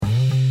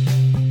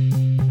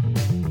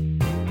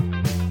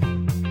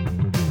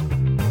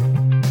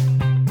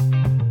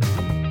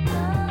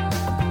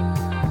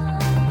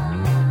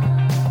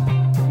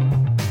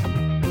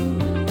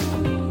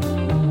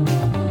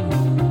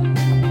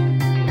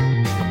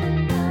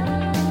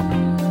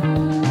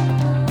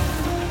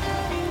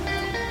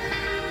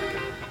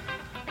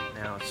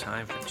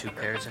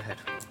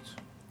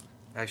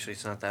Actually,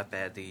 it's not that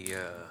bad. The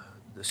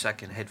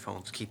second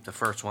headphones keep the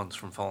first ones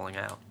from falling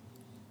out.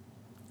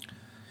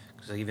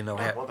 Because even though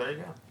well, there you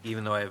go.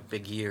 Even though I have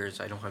big ears,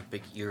 I don't have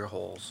big ear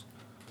holes.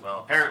 Well,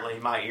 apparently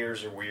my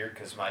ears are weird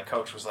because my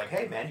coach was like,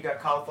 "Hey, man, you got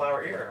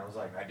cauliflower ear," and I was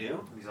like, "I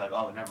do." He's like,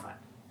 "Oh, never mind.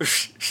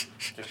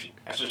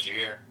 That's just your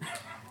ear."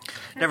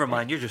 Never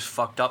mind, you're just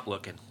fucked up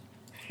looking.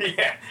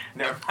 Yeah,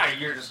 never mind.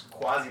 You're just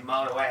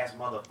Quasimodo ass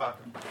motherfucker.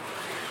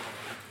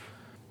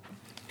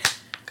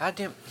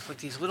 Goddamn, it's like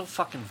these little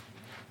fucking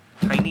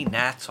tiny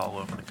gnats all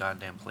over the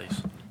goddamn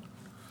place.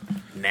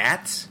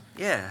 Gnats?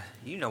 Yeah,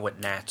 you know what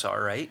gnats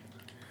are, right?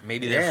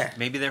 Maybe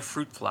they're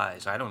fruit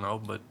flies. I don't know,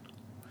 but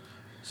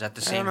is that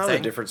the same thing? I don't know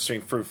the difference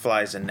between fruit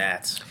flies and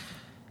gnats.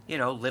 You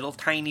know, little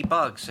tiny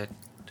bugs that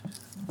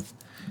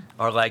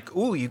are like,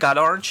 "Ooh, you got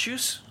orange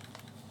juice?"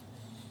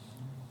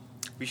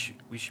 We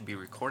should be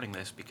recording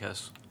this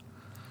because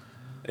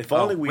if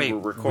only we were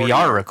recording. We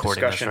are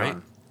recording this, right?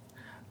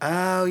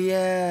 Oh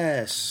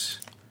yes,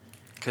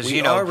 because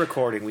we are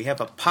recording. We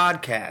have a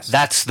podcast.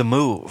 That's the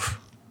move.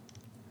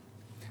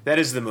 That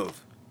is the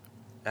move.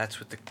 That's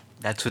what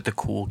the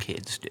cool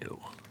kids do.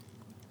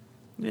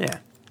 Yeah.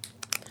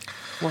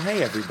 Well,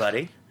 hey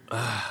everybody.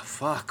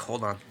 Fuck.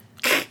 Hold on.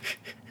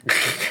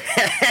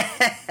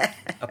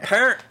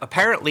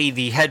 Apparently,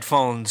 the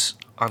headphones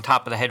on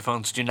top of the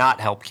headphones do not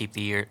help keep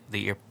the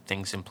ear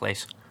things in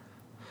place.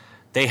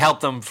 They help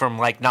them from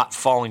not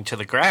falling to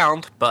the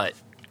ground, but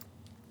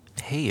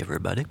hey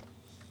everybody.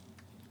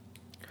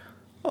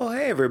 Oh,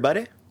 hey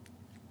everybody.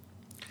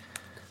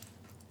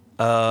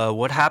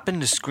 What happened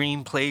to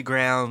Screen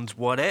Playground's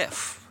What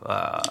If?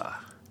 I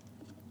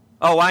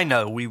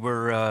know. We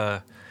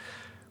were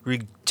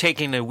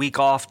taking a week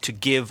off to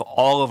give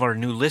all of our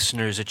new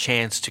listeners a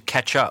chance to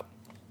catch up.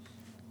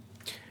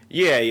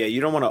 Yeah,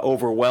 you don't want to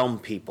overwhelm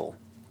people.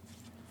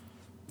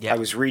 Yeah. I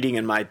was reading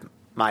in my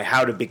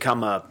How to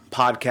Become a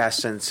Podcast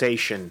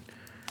Sensation,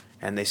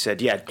 and they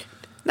said, yeah,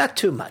 not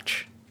too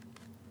much.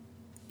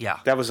 Yeah.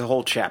 That was a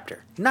whole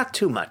chapter. Not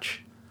too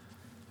much.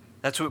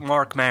 That's what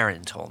Mark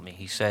Maron told me.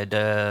 He said,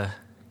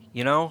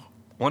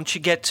 once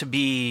you get to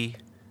be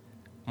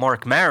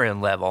Mark Maron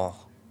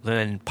level,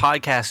 then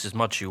podcast as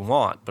much as you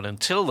want. But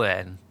until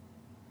then,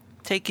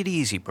 take it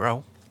easy,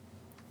 bro.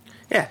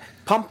 Yeah,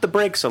 pump the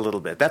brakes a little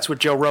bit. That's what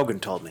Joe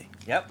Rogan told me.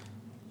 Yep.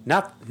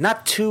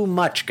 Not too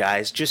much,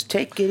 guys. Just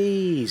take it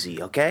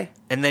easy, okay?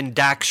 And then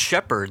Dax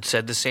Shepard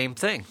said the same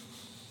thing.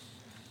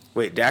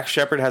 Wait, Dax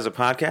Shepard has a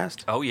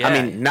podcast? Oh, yeah.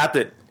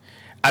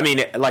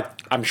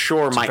 I'm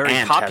sure it's my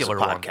aunt has a one.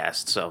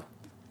 podcast, so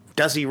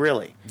does he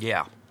really?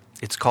 Yeah.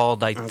 It's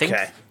called,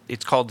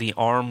 it's called The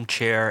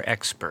Armchair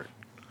Expert.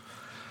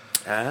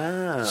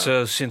 Ah.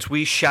 So since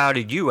we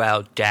shouted you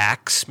out,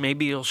 Dax,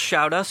 maybe you'll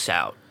shout us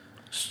out.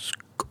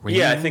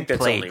 I think that's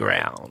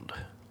Playground. Only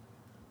right.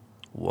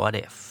 What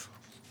if?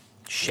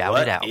 Shout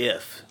it out. What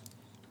if?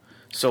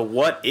 So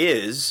what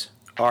is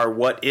our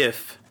what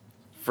if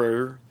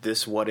for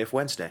this What If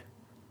Wednesday?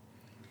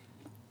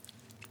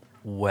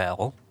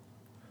 Well,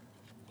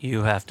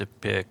 you have to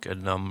pick a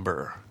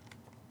number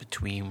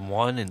between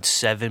 1 and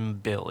 7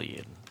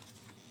 billion.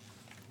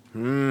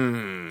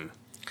 Can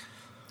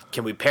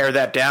we pare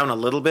that down a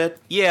little bit?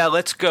 Yeah,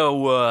 let's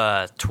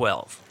go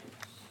 12.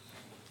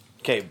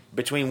 Okay,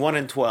 between 1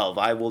 and 12,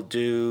 I will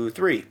do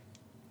 3.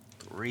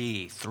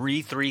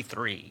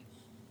 3.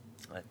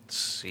 Let's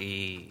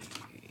see.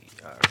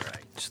 All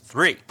right,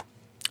 3.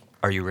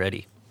 Are you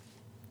ready?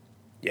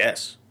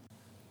 Yes.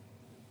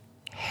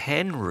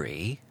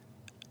 Henry.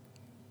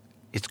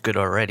 It's good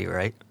already,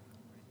 right?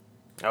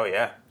 Oh,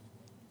 yeah.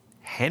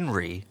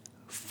 Henry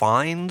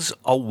finds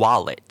a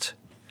wallet.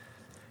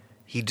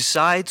 He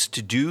decides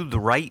to do the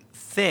right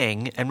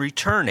thing and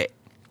return it.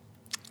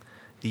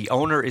 The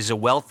owner is a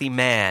wealthy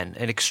man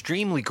and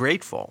extremely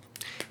grateful.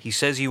 He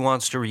says he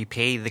wants to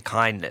repay the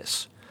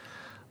kindness.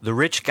 The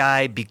rich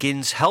guy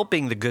begins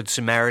helping the Good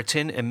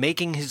Samaritan and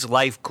making his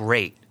life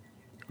great.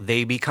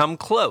 They become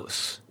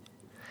close.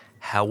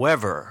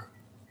 However,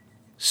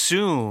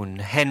 soon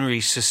Henry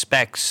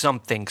suspects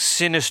something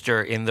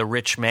sinister in the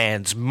rich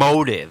man's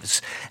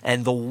motives,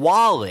 and the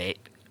wallet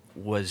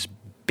was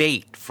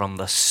bait from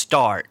the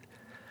start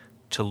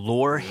to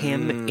lure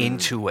him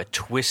into a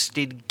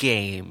twisted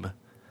game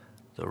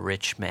the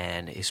rich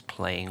man is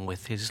playing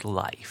with his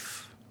life.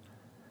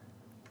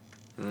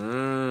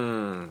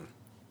 So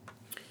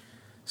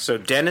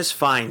Dennis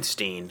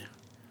Feinstein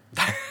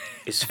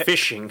is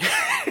fishing.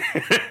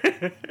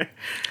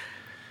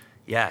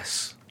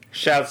 Yes.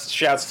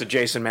 Shouts to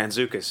Jason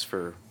Mantzoukas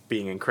for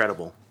being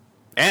incredible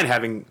and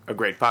having a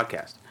great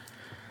podcast.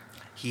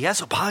 He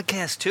has a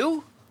podcast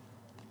too?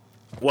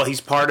 Well, he's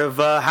part of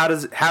How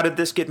Did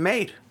This Get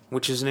Made,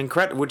 which is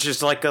which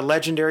is like a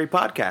legendary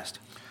podcast.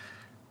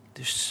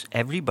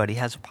 Everybody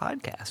has a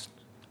podcast.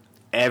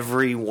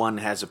 Everyone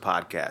has a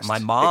podcast. My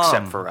mom,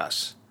 except for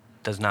us,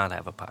 does not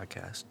have a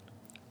podcast.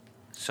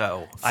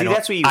 So see,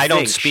 that's what you I think.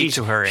 don't speak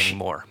to her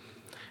anymore.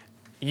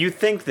 You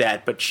think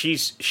that, but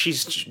she's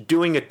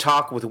doing a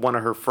talk with one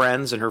of her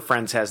friends, and her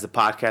friends has the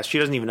podcast. She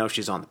doesn't even know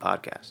she's on the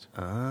podcast.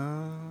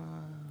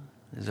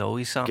 There's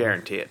always something.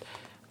 Guarantee it.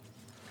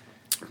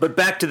 But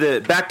back to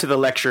the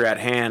lecture at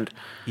hand.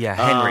 Yeah,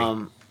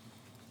 Henry.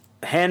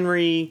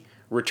 Henry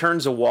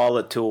returns a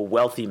wallet to a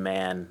wealthy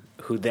man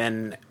who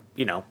then,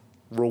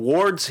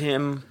 rewards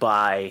him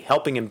by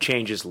helping him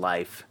change his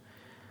life.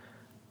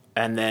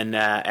 And then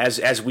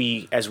as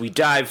we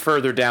dive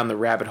further down the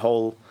rabbit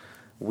hole,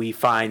 we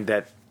find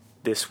that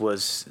this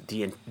was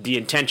the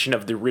intention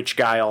of the rich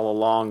guy all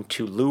along,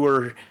 to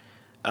lure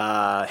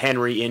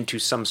Henry into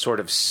some sort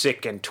of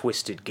sick and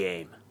twisted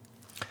game.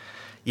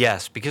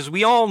 Yes, because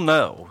we all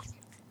know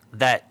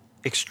that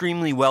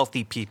extremely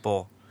wealthy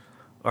people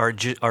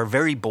are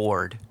very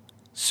bored,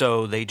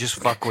 so they just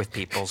fuck with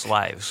people's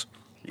lives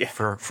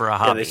for a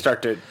hobby. They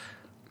start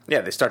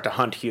to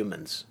hunt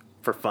humans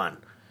for fun.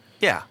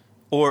 Yeah,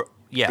 or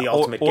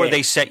game.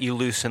 they set you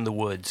loose in the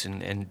woods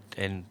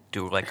and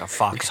do like a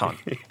fox hunt.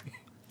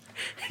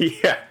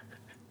 Yeah.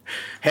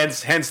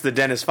 Hence the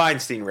Dennis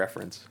Feinstein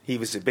reference.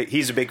 He's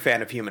a big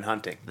fan of human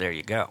hunting. There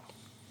you go.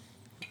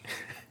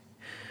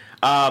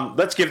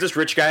 Let's give this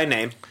rich guy a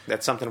name.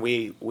 That's something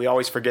we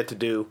always forget to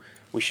do.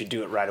 We should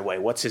do it right away.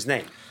 What's his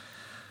name?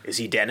 Is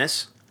he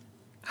Dennis?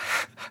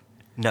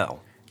 No.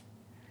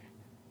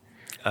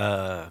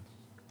 Is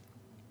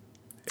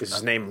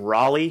his name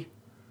Raleigh?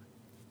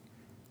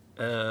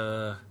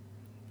 No,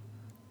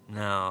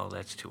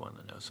 that's too on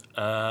the nose.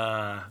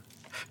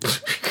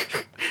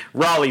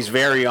 Raleigh's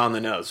very on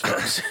the nose,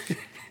 folks.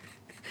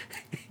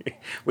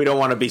 We don't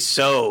want to be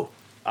so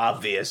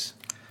obvious.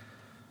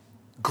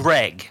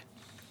 Greg,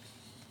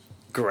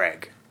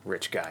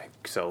 rich guy.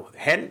 So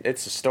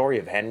it's a story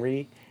of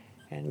Henry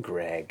and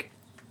Greg.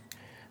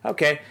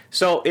 Okay,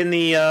 so in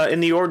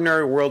the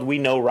ordinary world, we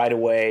know right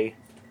away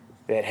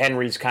that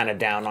Henry's kind of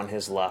down on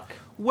his luck.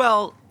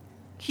 well,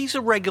 he's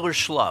a regular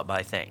schlub,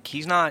 I think.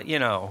 He's not,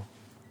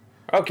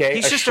 Okay,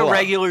 he's just schlub. a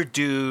regular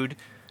dude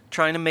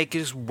trying to make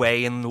his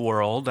way in the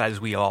world,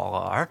 as we all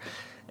are.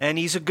 And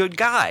he's a good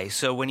guy.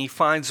 So when he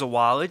finds a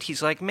wallet,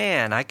 he's like,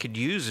 man, I could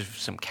use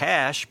some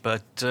cash,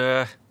 but,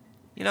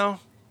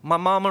 my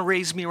mama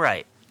raised me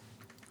right.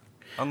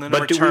 I'm going to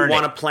But do we return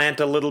want to it. plant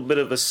a little bit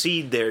of a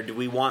seed there? Do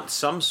we want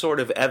some sort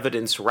of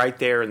evidence right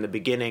there in the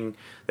beginning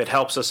that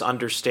helps us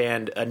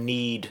understand a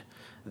need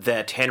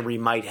that Henry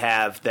might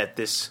have that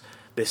this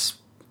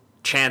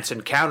chance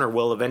encounter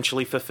will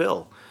eventually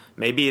fulfill?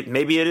 Maybe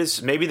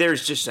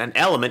there's just an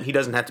element. He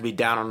doesn't have to be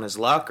down on his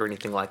luck or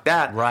anything like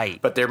that.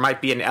 Right. But there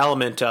might be an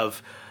element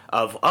of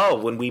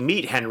when we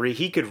meet Henry,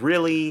 he could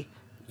really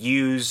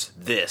use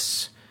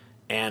this.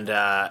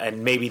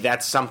 And maybe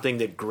that's something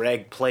that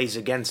Greg plays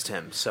against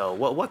him. So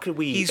what could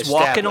we He's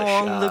establish?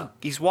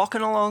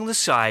 walking along the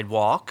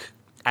sidewalk,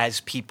 as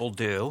people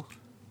do.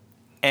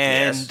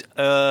 And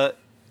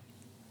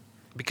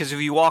because if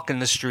you walk in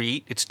the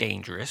street, it's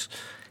dangerous.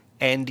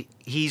 And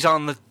he's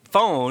on the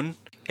phone,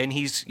 and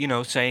he's,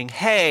 saying,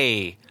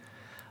 hey,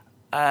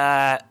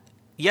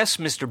 yes,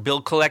 Mr.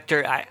 Bill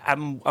Collector,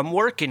 I'm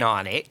working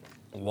on it.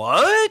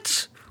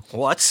 What?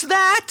 What's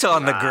that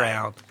on the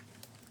ground?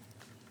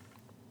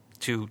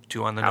 Too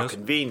on the How nose?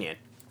 convenient.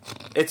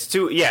 It's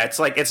too. Yeah, it's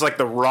like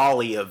the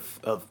Raleigh of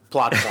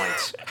plot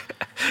points.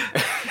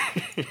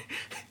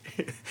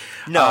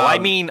 No, I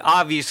mean,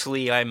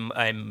 obviously, I'm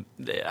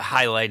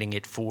highlighting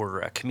it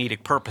for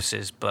comedic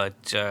purposes, but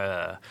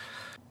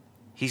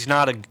he's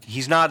not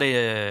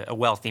a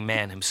wealthy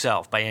man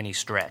himself by any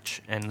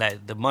stretch, and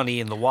that the money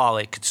in the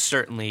wallet could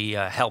certainly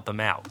help him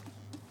out.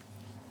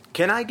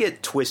 Can I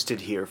get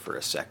twisted here for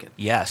a second?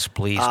 Yes,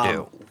 please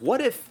do.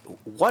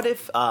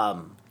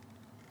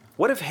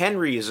 What if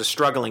Henry is a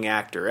struggling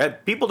actor?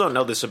 People don't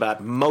know this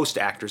about most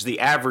actors. The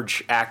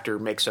average actor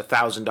makes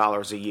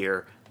 $1,000 a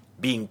year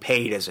being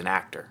paid as an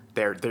actor.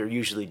 They're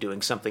usually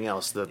doing something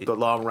else. The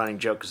long running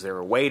joke is they're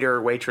a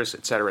waiter, waitress,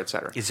 et cetera, et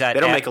cetera. They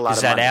don't make a lot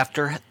of money. Is that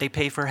after they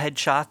pay for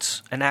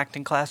headshots and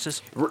acting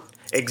classes?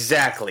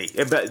 Exactly.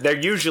 But they're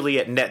usually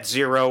at net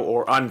zero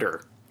or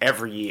under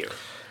every year.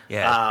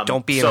 Yeah.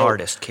 Don't be an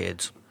artist,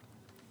 kids.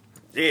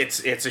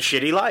 It's a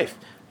shitty life.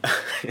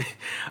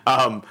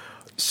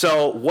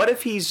 So what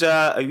if he's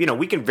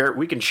we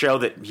can show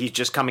that he's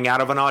just coming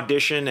out of an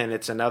audition and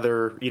it's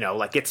another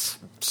it's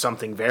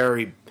something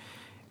very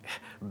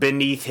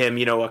beneath him,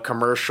 a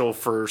commercial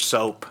for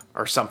soap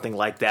or something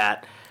like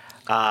that.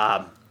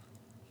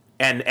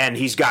 And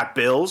he's got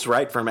bills,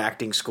 right, from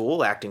acting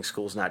school. Acting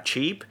school's not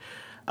cheap.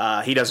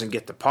 He doesn't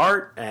get the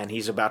part, and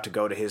he's about to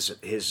go to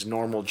his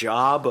normal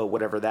job, or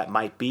whatever that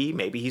might be.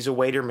 Maybe he's a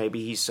waiter,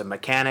 maybe he's a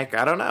mechanic.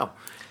 I don't know.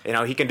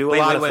 He can do a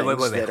lot of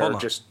things that are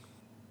just.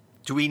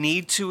 Do we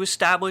need to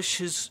establish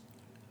his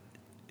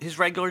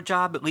regular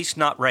job? At least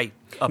not right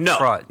up No,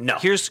 front. no.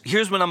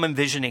 Here's what I'm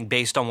envisioning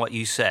based on what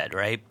you said,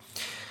 right?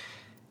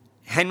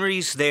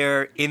 Henry's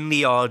there in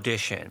the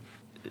audition.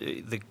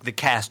 The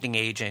casting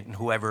agent and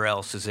whoever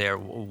else is there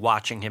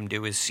watching him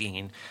do his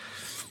scene.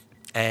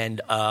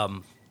 And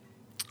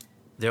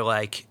they're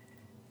like,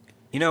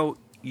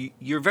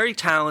 you're very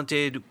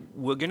talented.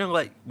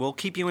 We'll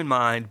keep you in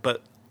mind,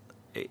 but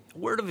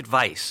word of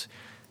advice.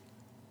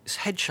 This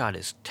headshot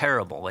is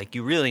terrible. Like,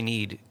 you really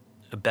need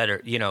a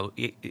better,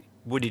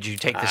 what did you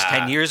take this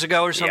 10 years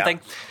ago or something?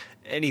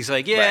 Yeah. And he's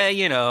like, yeah, Right.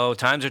 you know,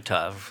 times are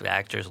tough.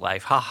 Actor's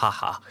life. Ha, ha,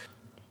 ha.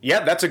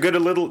 Yeah, that's a good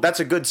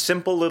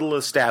simple little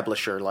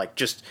establisher.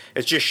 Like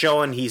it's just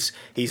showing he's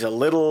a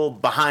little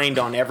behind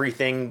on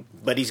everything,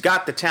 but he's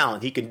got the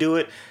talent. He can do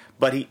it,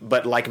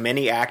 but like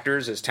many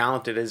actors, as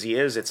talented as he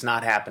is, it's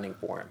not happening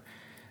for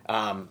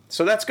him.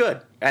 So that's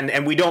good.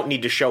 And we don't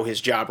need to show his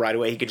job right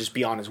away. He could just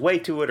be on his way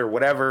to it or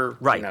whatever.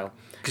 Right. You know,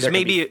 Because there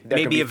could be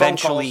phone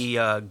eventually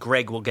calls.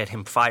 Greg will get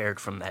him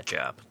fired from that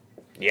job.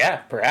 Yeah,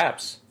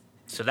 perhaps.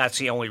 So that's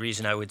the only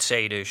reason I would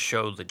say to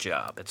show the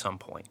job at some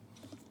point.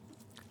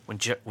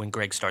 When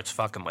Greg starts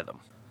fucking with him.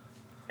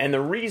 And the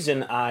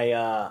reason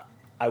I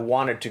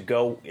wanted to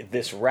go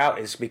this route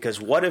is because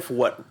what if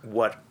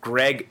what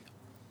Greg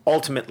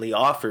ultimately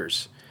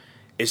offers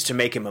is to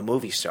make him a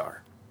movie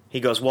star? He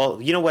goes,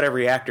 well, you know what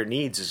every actor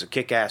needs is a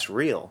kick-ass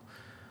reel.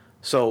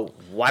 So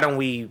why don't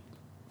we,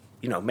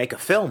 make a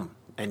film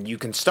and you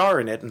can star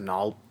in it and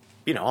I'll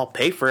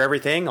pay for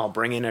everything. I'll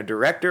bring in a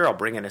director. I'll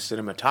bring in a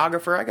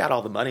cinematographer. I got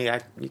all the money.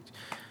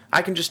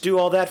 I can just do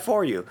all that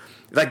for you.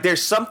 Like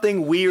there's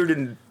something weird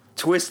and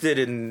twisted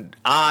and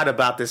odd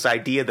about this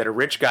idea that a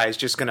rich guy is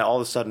just going to all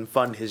of a sudden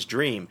fund his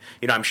dream.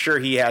 I'm sure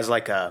he has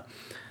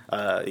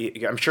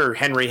I'm sure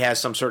Henry has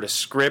some sort of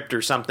script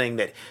or something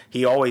that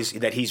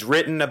he's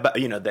written about,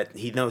 that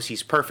he knows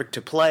he's perfect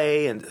to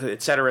play, and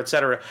et cetera, et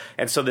cetera.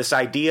 And so this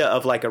idea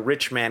of like a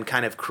rich man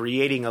kind of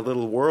creating a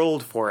little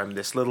world for him,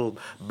 this little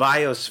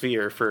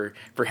biosphere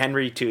for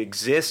Henry to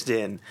exist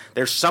in,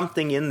 there's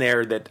something in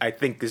there that I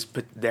think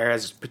there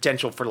has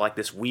potential for like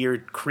this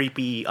weird,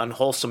 creepy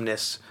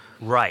unwholesomeness.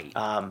 Right.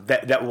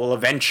 That will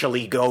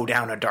eventually go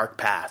down a dark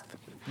path.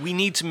 We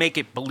need to make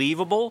it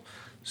believable.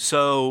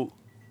 So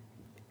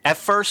at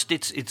first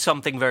it's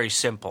something very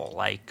simple,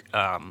 like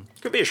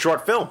Could be a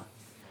short film.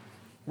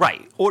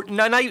 right, or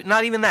not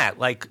even that.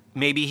 Like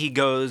maybe he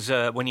goes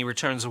when he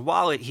returns the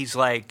wallet, he's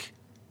like,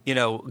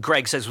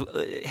 Greg says,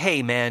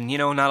 "Hey man,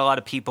 not a lot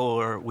of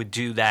people would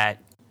do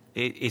that.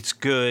 It's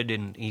good."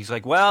 And he's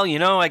like, "Well,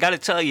 I got to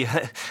tell you,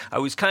 I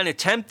was kind of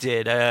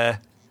tempted.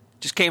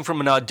 Just came from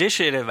an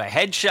audition of a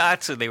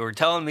headshots, and they were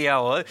telling me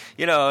how,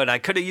 and I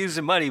could have used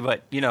the money,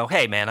 but,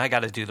 hey, man, I got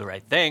to do the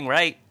right thing,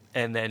 right?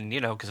 And then,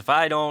 because if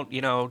I don't,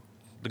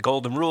 the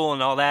golden rule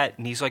and all that."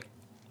 And he's like,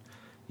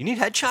 "You need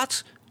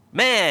headshots?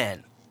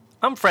 Man,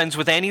 I'm friends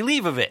with Annie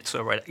Leibovitz."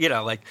 Or,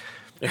 like,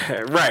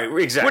 Right,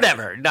 exactly.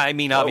 whatever. I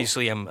mean,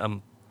 obviously,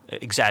 I'm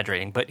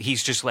exaggerating, but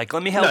he's just like,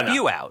 let me help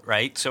you out,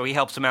 right? So he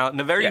helps him out in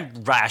a very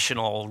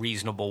rational,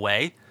 reasonable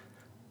way.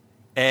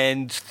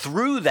 And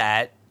through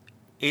that,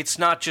 it's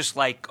not just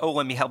like, oh,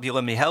 let me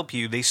help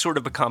you. They sort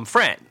of become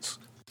friends.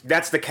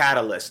 That's the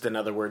catalyst, in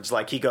other words.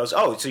 Like, he goes,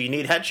 oh, so you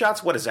need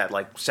headshots? What is that,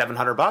 like $700,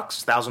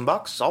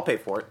 $1,000? I'll pay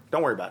for it.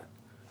 Don't worry about it.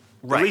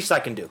 Right. The least I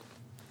can do.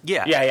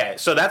 Yeah. Yeah.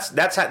 So that's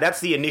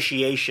the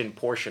initiation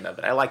portion of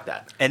it. I like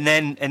that. And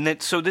then,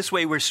 so this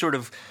way we're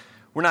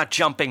not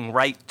jumping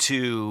right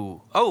to,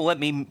 oh, let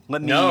me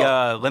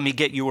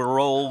get you a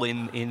role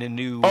in a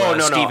new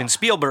Steven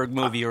Spielberg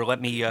movie, or let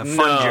me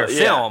fund your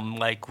film.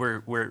 Like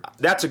we're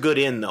That's a good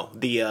in, though.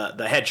 The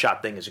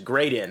headshot thing is a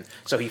great in.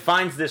 So he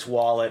finds this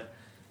wallet,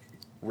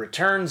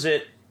 returns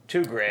it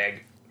to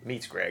Greg,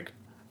 meets Greg.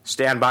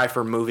 Stand by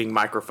for moving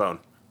microphone.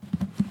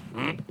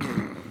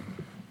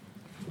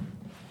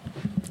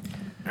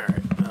 All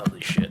right.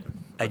 Holy shit.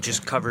 I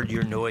just covered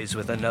your noise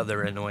with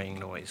another annoying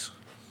noise.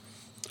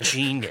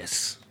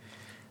 Genius.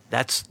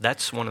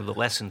 That's one of the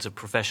lessons of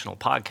professional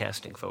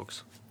podcasting,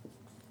 folks.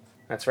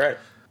 That's right.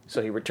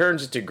 So he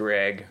returns it to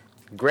Greg.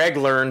 Greg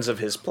learns of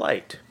his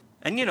plight.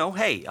 And,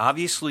 hey,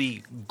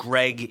 obviously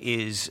Greg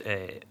is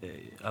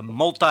a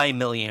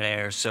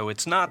multi-millionaire, so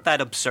it's not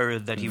that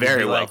absurd that he would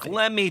Very be wealthy. like,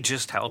 let me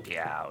just help you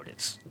out.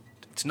 It's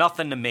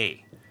nothing to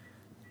me.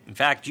 In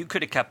fact, you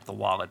could have kept the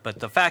wallet, but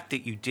the fact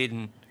that you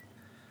didn't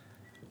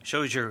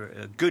shows you're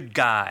a good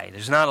guy.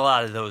 There's not a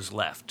lot of those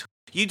left.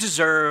 You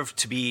deserve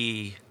to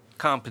be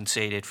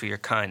compensated for your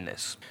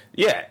kindness.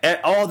 Yeah,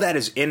 all that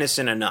is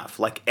innocent enough.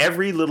 Like,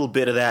 every little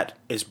bit of that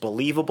is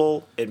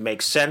believable. It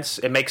makes sense.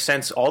 It makes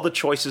sense. All the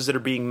choices that are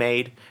being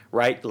made,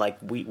 right? Like,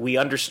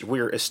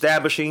 we're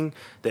establishing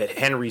that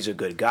Henry's a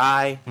good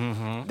guy.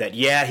 Mm-hmm.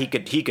 That he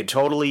could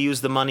totally use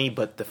the money,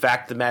 but the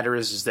fact of the matter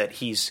is that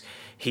he's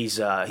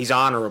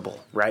honorable,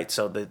 right?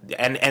 So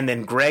and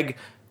then Greg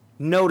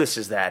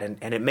notices that,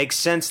 and it makes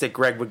sense that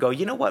Greg would go,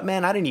 you know what,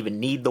 man, I didn't even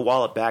need the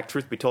wallet back.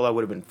 Truth be told, I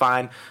would have been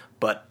fine,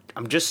 but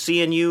I'm just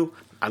seeing you.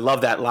 I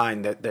love that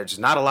line, that there's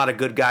not a lot of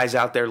good guys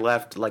out there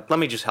left. Like, let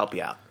me just help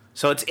you out.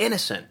 So it's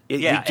innocent. We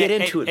get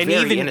into it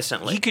very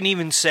innocently. He can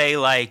even say,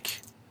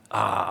 like,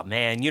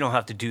 man, you don't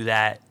have to do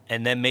that.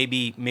 And then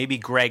maybe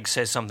Greg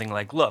says something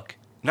like, look,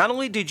 not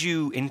only did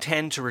you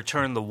intend to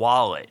return the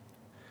wallet,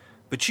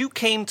 but you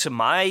came to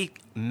my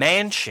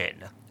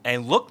mansion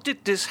and looked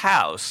at this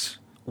house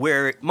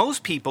where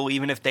most people,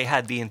 even if they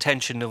had the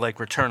intention to, like,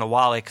 return a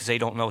wallet because they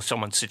don't know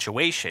someone's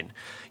situation,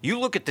 you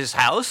look at this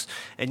house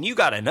and you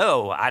got to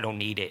know I don't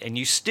need it, and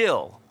you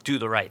still do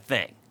the right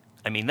thing.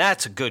 I mean,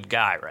 that's a good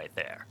guy right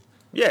there.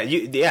 Yeah,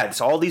 it's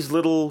all these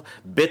little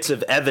bits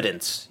of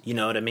evidence, you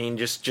know what I mean?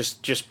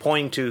 Just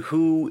pointing to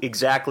who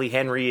exactly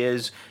Henry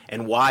is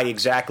and why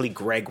exactly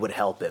Greg would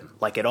help him.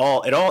 Like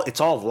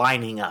it's all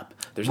lining up.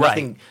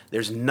 Right.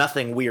 There's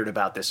nothing weird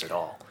about this at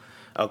all.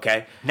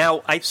 Okay?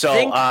 Now, I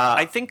think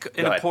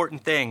an ahead.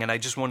 important thing, and I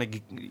just want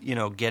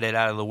to get it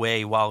out of the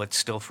way while it's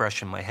still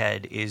fresh in my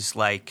head, is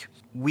like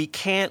we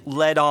can't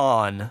let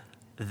on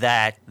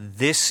that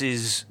this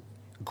is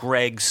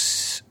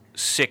Greg's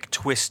sick,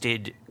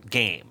 twisted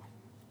game.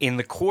 In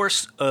the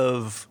course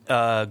of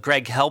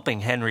Greg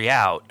helping Henry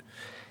out,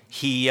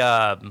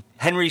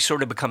 Henry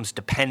sort of becomes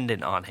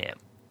dependent on him.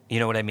 You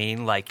know what I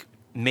mean? Like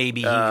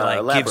maybe he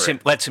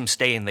lets him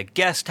stay in the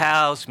guest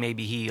house.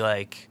 Maybe he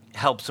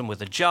helps him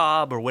with a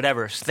job or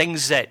whatever.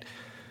 Things that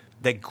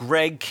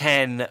Greg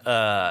can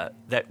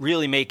that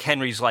really make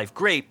Henry's life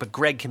great, but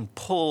Greg can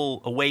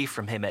pull away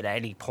from him at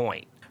any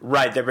point.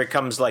 Right, there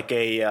becomes like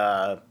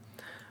a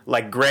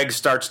Greg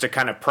starts to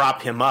kind of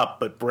prop him up,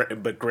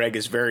 but Greg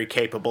is very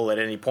capable at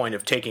any point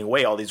of taking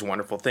away all these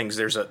wonderful things.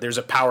 There's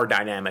a power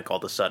dynamic all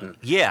of a sudden.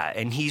 Yeah,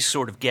 and he's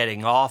sort of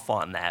getting off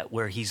on that,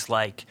 where he's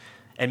like,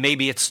 and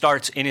maybe it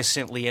starts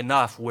innocently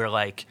enough, where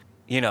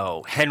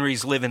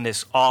Henry's living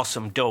this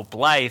awesome, dope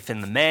life in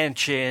the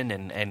mansion,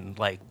 and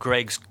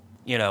Greg's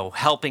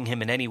helping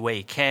him in any way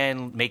he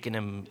can, making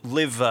him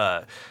live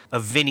a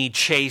Vinny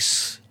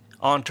Chase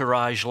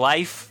entourage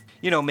life.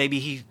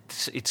 Maybe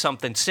it's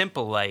something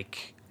simple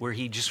where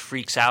he just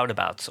freaks out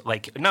about,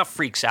 not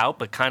freaks out,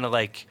 but kind of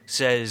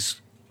says,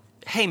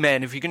 hey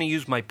man, if you're going to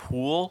use my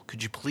pool,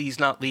 could you please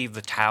not leave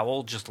the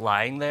towel just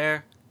lying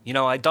there?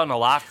 I've done a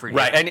lot for you.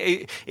 Right. And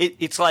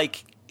it's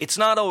like, it's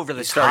not over the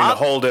He's top. starting to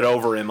hold it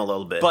over him a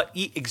little bit. But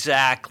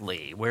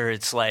exactly, where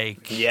it's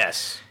like...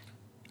 Yes.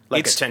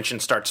 Tension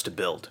starts to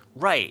build.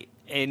 Right.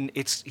 And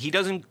he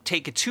doesn't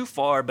take it too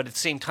far, but at the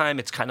same time,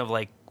 it's kind of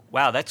like,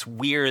 wow, that's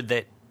weird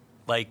that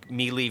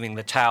me leaving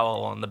the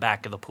towel on the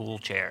back of the pool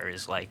chair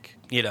is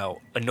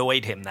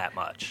annoyed him that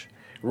much.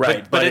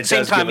 Right. But at the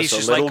same time, he's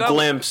just like,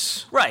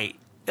 glimpse. Right.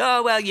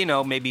 Oh,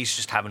 well, maybe he's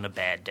just having a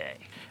bad day.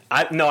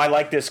 I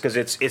like this because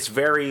it's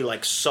very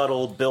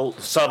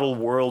subtle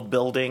world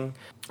building.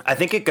 I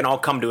think it can all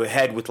come to a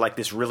head with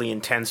this really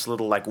intense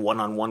little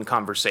one-on-one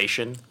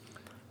conversation,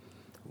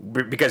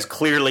 because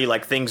clearly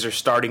things are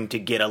starting to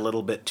get a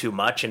little bit too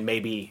much, and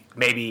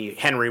maybe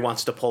Henry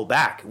wants to pull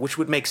back, which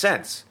would make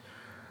sense,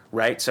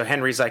 right? So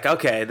Henry's like,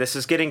 okay, this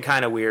is getting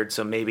kind of weird,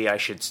 so maybe I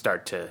should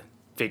start to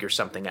figure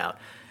something out.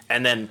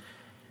 And then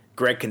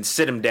Greg can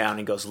sit him down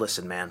and goes,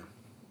 listen, man,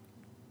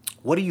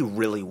 what do you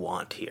really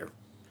want here?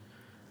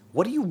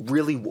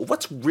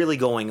 What's really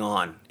going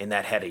on in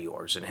that head of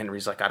yours? And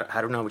Henry's like, I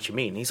don't know what you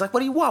mean. And he's like,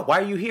 what do you want? Why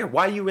are you here?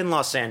 Why are you in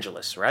Los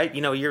Angeles, right?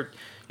 You're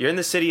in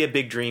the city of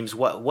big dreams.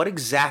 What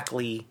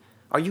exactly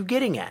are you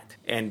getting at?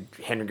 And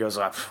Henry goes,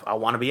 I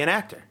want to be an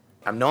actor.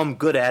 I know I'm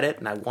good at it,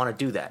 and I want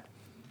to do that.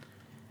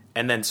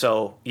 And then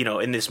so,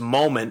 in this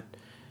moment,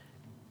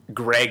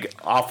 Greg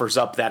offers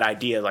up that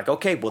idea,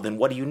 okay, well then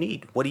what do you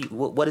need? What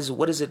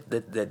is it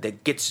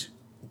that gets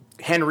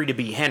Henry to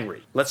be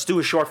Henry? Let's do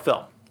a short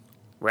film.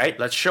 Right?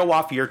 Let's show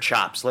off your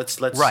chops. Let's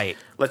right.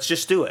 Let's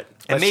just do it.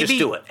 And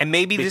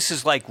maybe this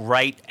is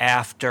right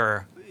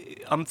after.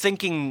 I'm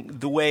thinking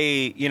the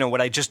way,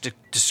 what I just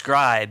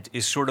described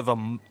is sort of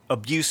a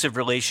abusive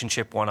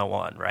relationship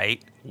 101,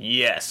 right?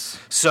 Yes.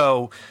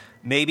 So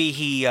maybe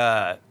he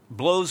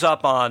blows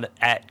up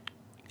at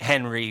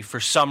Henry for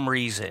some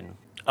reason,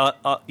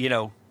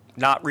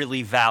 not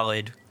really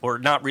valid or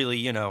not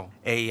really,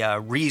 a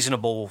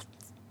reasonable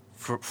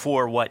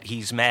for what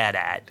he's mad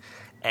at.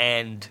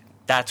 And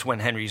that's when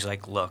Henry's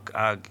like, look,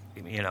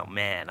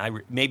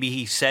 man, maybe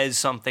he says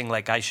something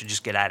like, I should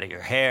just get out of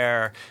your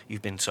hair.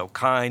 You've been so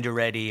kind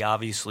already.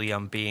 Obviously,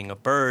 I'm being a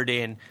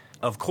burden.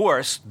 Of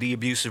course, the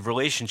abusive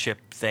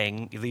relationship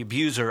thing, the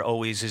abuser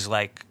always is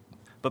like,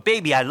 but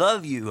baby, I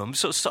love you. I'm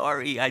so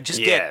sorry. I just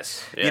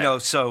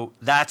so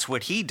that's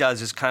what he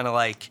does is kind of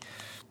like,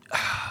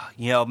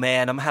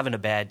 man, I'm having a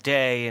bad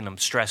day and I'm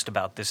stressed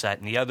about this, that,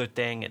 and the other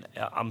thing. And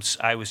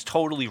I was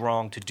totally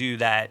wrong to do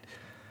that.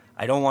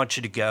 I don't want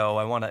you to go.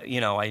 I want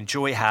to, I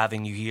enjoy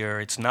having you here.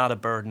 It's not a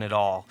burden at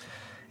all.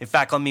 In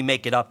fact, let me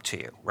make it up to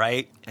you,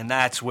 right? And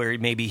that's where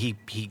maybe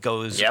he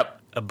goes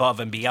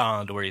above and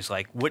beyond, where he's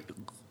like, "What?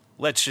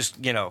 Let's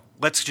just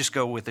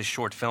go with a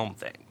short film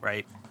thing,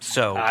 right?"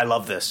 So I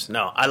love this.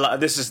 No,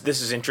 this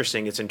is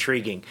interesting. It's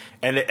intriguing,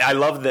 and I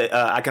love that.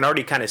 I can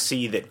already kind of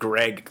see that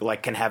Greg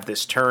can have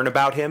this turn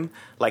about him.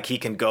 He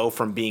can go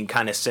from being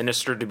kind of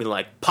sinister to be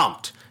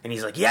pumped. And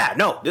he's like, yeah,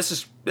 no, this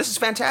is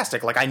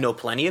fantastic. I know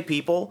plenty of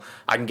people.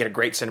 I can get a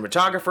great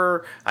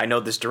cinematographer. I know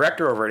this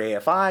director over at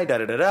AFI,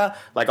 da-da-da-da.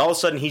 All of a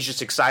sudden, he's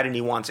just excited and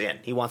he wants in.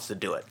 He wants to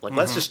do it.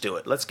 Let's just do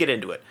it. Let's get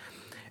into it.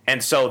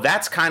 And so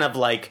that's kind of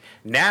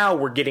now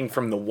we're getting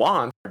from the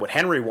want, what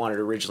Henry wanted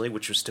originally,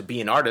 which was to be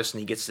an artist, and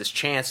he gets this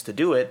chance to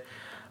do it.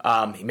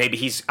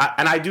 Maybe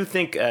and I do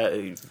think,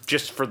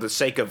 just for the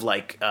sake of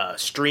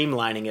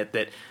streamlining it,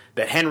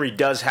 that Henry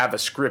does have a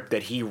script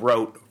that he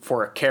wrote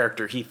for a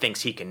character he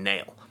thinks he can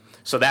nail.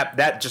 So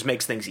that just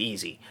makes things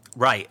easy.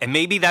 Right, and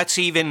maybe that's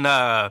even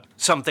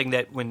something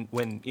that when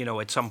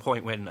at some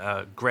point when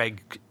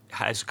Greg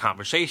has a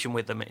conversation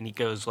with him and he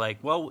goes like,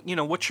 well,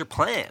 what's your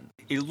plan?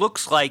 It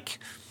looks like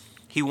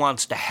he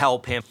wants to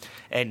help him,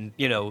 and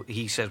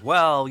he says,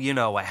 well,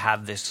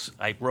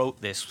 I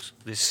wrote this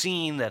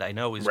scene that I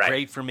know is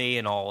great for me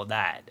and all of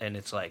that, and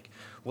it's like,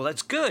 well,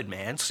 that's good,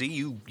 man. See,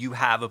 you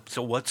have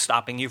so what's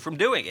stopping you from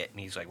doing it? And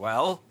he's like,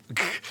 well,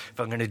 if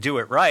I'm going to do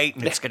it right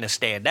and it's going to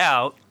stand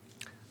out,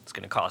 it's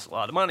going to cost a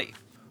lot of money.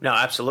 No,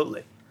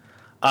 absolutely.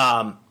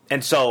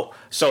 And so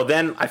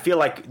then I feel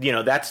like,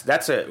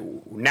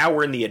 now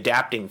we're in the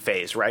adapting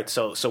phase, right?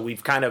 So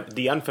we've kind of,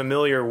 the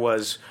unfamiliar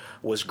was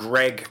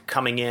Greg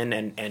coming in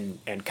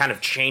and kind of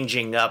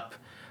changing up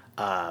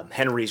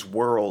Henry's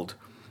world.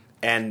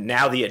 And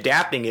now the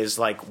adapting is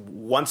like,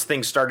 once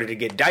things started to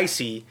get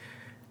dicey,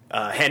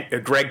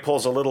 Greg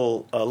pulls a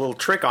little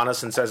trick on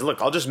us and says,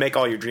 look, I'll just make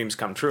all your dreams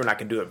come true and I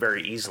can do it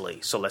very easily.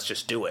 So let's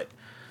just do it.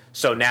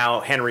 So now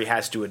Henry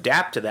has to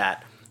adapt to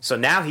that. So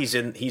now he's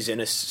in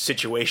a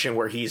situation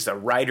where he's a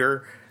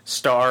writer,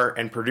 star,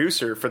 and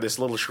producer for this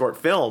little short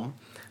film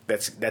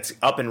that's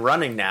up and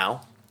running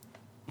now.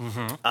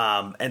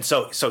 Mm-hmm. And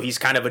so he's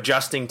kind of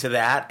adjusting to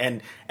that,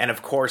 and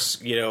of course,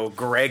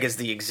 Greg is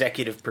the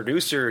executive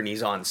producer, and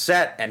he's on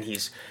set, and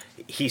he's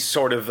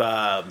sort of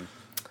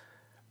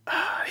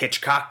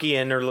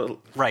Hitchcockian or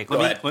little. Right.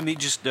 Let me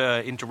just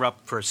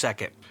interrupt for a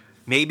second.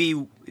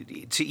 Maybe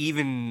to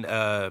even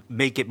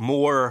make it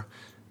more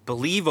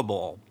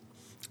believable,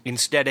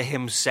 instead of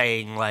him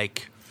saying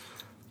like,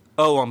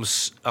 "Oh,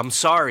 I'm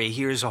sorry.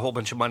 Here's a whole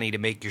bunch of money to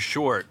make your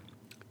short,"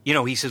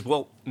 he says,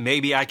 "Well,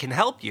 maybe I can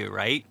help you,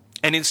 right?"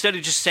 And instead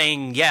of just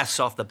saying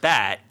yes off the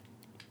bat,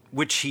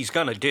 which he's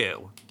gonna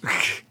do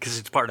because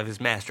it's part of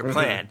his master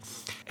plan,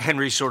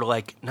 Henry's sort of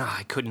like, "No,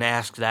 I couldn't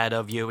ask that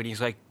of you," and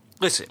he's like,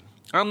 "Listen,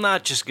 I'm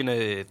not just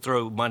gonna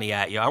throw money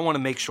at you. I want to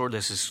make sure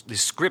this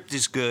script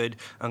is good.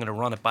 I'm gonna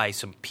run it by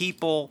some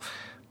people,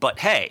 but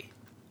hey,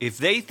 if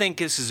they think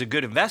this is a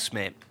good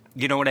investment."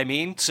 You know what I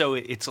mean? So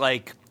it's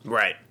like,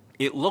 right.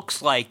 It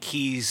looks like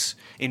he's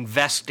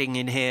investing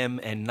in him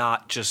and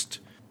not just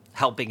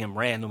helping him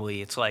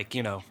randomly. It's like,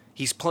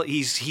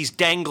 he's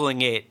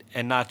dangling it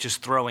and not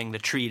just throwing the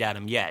treat at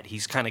him yet.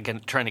 He's kind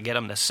of trying to get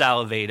him to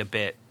salivate a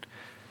bit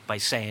by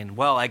saying,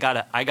 "Well, I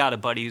got a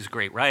buddy who's a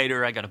great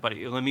writer. I got a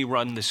buddy. Let me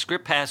run the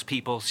script past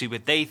people, see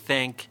what they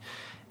think,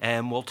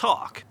 and we'll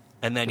talk."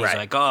 And then he's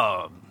like,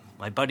 "Oh,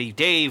 my buddy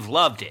Dave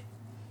loved it.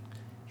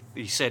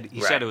 He said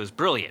it was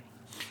brilliant."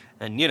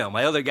 And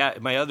my other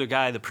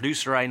guy, the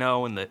producer I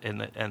know, and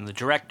the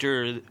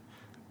director,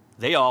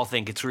 they all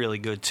think it's really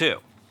good too.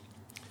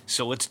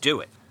 So let's do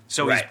it.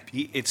 So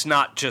it's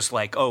not just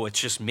like, oh, it's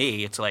just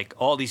me. It's like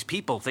all these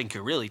people think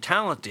you're really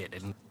talented,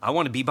 and I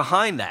want to be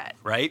behind that,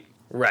 right?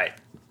 Right.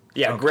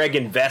 Yeah. Okay. Greg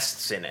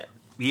invests in it.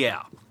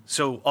 Yeah.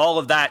 So all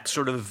of that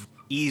sort of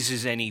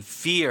eases any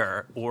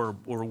fear or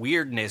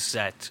weirdness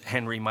that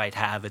Henry might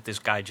have at this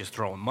guy just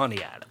throwing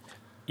money at him.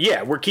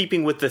 Yeah, we're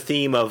keeping with the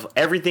theme of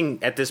everything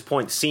at this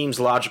point seems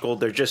logical.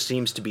 There just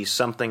seems to be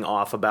something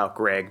off about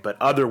Greg, but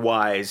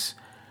otherwise,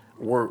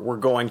 we're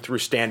going through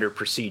standard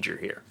procedure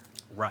here.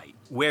 Right.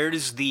 Where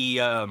does the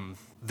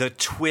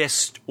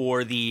twist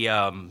or the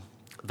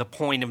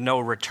point of no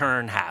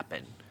return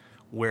happen?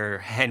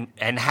 Where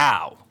and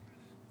how?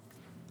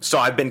 So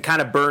I've been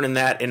kind of burning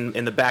that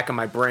in the back of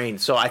my brain.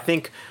 So I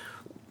think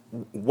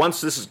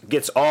once this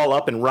gets all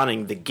up and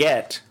running, the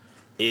get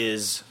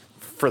is,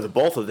 for the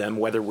both of them,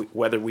 whether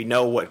we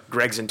know what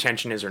Greg's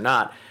intention is or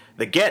not,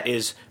 the get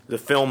is the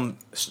film.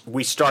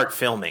 We start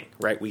filming,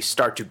 right? We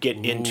start to get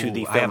into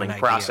the filming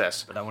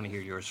process. But I want to hear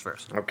yours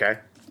first. Okay.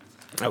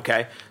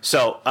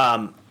 So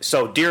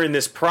during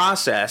this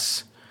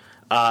process,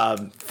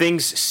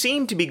 things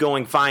seem to be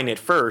going fine at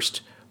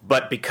first,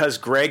 but because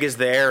Greg is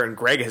there and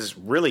Greg has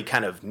really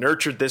kind of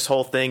nurtured this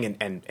whole thing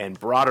and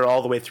brought it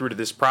all the way through to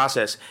this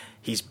process,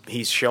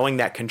 he's showing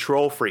that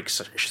control freak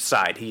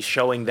side. He's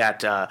showing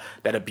that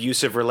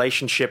abusive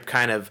relationship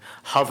kind of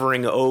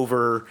hovering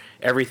over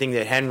everything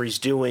that Henry's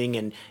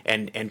doing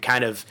and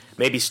kind of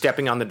maybe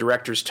stepping on the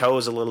director's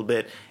toes a little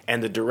bit.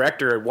 And the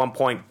director at one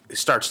point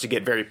starts to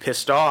get very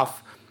pissed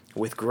off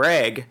with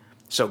Greg.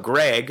 So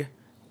Greg,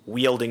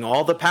 wielding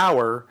all the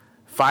power,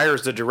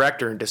 fires the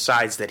director and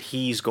decides that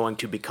he's going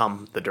to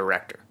become the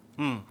director.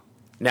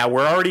 Now,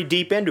 we're already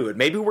deep into it.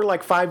 Maybe we're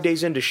like 5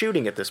 days into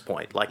shooting at this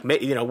point. Like,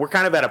 we're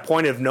kind of at a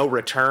point of no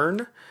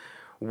return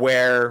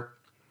where...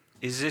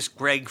 Is this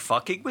Greg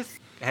fucking with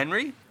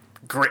Henry?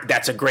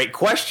 That's a great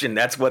question.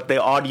 That's what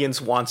the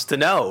audience wants to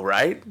know,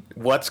 right?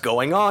 What's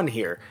going on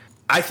here?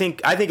 I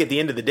think at the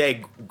end of the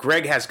day,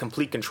 Greg has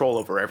complete control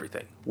over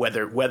everything.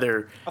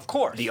 Whether of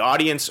course the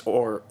audience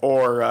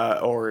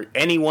or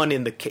anyone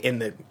in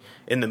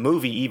the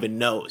movie even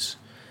knows,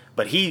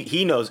 but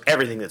he knows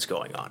everything that's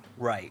going on.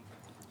 Right.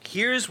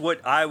 Here's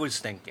what I was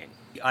thinking.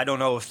 I don't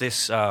know if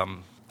this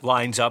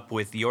lines up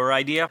with your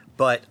idea,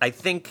 but I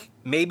think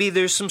maybe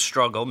there's some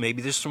struggle,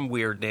 maybe there's some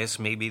weirdness,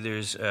 maybe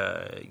there's,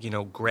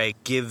 Greg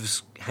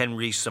gives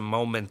Henry some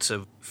moments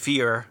of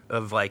fear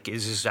of like,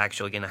 is this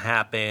actually going to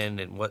happen?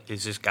 And what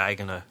is this guy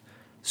going to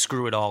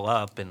screw it all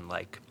up and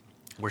like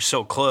we're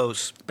so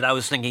close. But I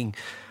was thinking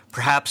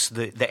perhaps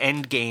the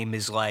end game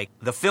is like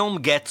the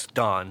film gets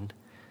done.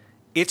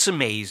 It's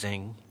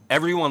amazing.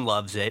 Everyone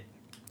loves it.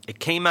 It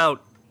came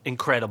out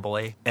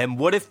incredibly. And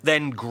what if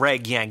then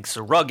Greg yanks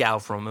the rug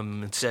out from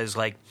him and says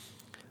like,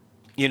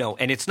 you know,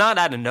 and it's not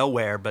out of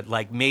nowhere, but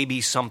like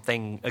maybe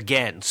something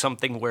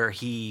where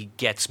he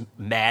gets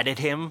mad at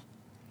him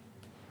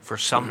for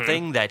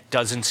something that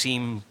doesn't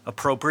seem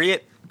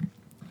appropriate.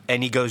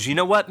 And he goes, you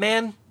know what,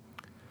 man?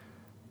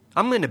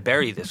 I'm going to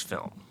bury this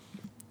film.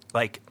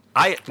 Like,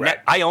 I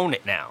own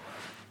it now.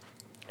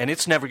 And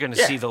it's never going to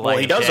see the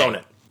light of day. Well, he does own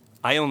it.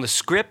 I own the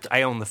script.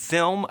 I own the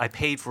film. I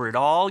paid for it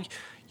all.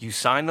 You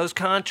sign those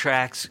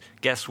contracts.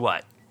 Guess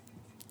what?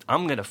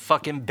 I'm going to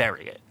fucking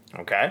bury it.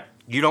 Okay.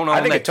 You don't own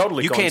I think that. it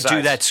totally You can't do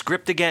coincides. that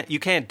script again. You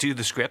can't do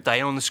the script.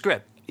 I own the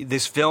script.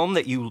 This film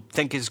that you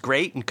think is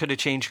great and could have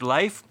changed your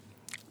life,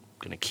 I'm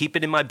going to keep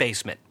it in my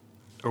basement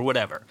or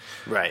whatever.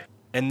 Right.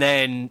 And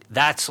then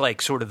that's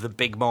like sort of the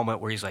big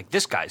moment where he's like,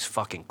 this guy's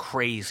fucking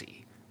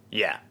crazy.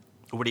 Yeah.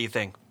 What do you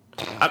think?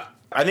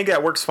 I think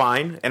that works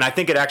fine, and I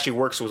think it actually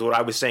works with what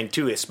I was saying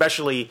too,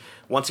 especially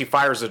once he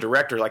fires the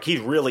director. Like, he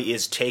really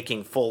is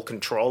taking full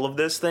control of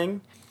this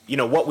thing. You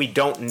know, what we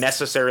don't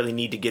necessarily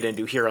need to get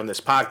into here on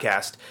this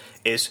podcast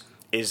is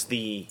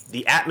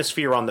the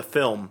atmosphere on the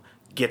film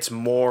gets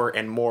more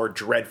and more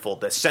dreadful.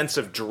 The sense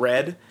of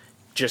dread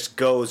just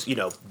goes, you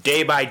know,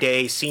 day by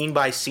day, scene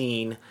by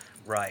scene.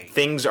 Right.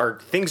 Things are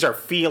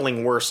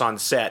feeling worse on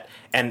set,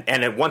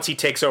 and once he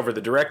takes over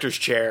the director's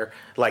chair,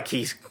 like,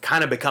 he's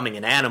kind of becoming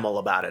an animal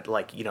about it.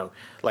 Like, you know,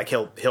 like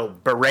he'll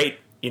berate,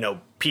 you know,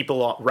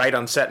 people right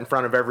on set in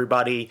front of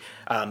everybody.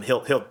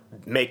 He'll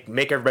make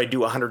everybody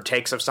do 100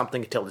 takes of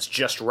something until it's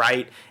just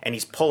right, and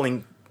he's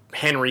pulling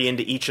Henry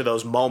into each of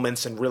those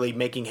moments and really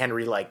making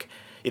Henry, like,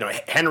 you know,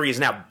 Henry is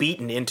now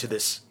beaten into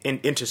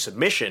into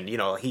submission. You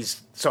know,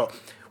 so.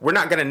 We're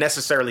not going to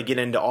necessarily get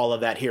into all of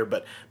that here,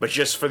 but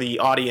just for the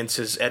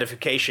audience's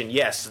edification,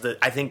 yes,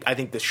 I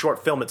think the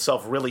short film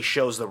itself really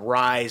shows the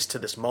rise to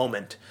this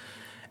moment,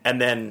 and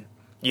then,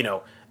 you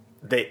know,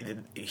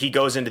 he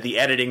goes into the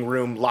editing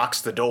room, locks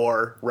the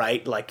door,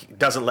 right? Like,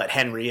 doesn't let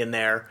Henry in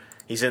there.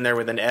 He's in there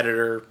with an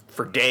editor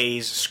for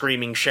days,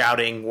 screaming,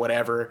 shouting,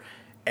 whatever.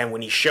 And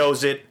when he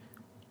shows it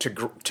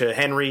to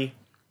Henry,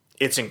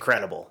 it's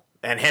incredible.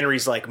 And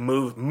Henry's like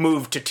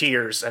moved to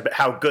tears about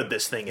how good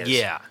this thing is.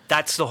 Yeah,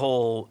 that's the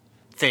whole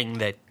thing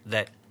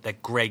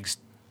that Greg's,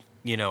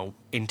 you know,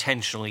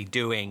 intentionally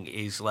doing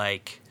is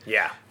like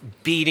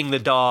beating the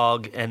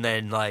dog and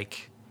then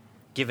like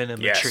giving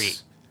him a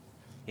treat.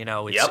 You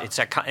know, it's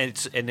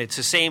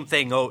the same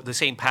thing, the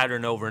same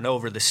pattern over and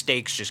over. The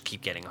stakes just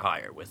keep getting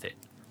higher with it.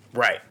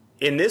 Right.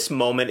 In this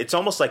moment, it's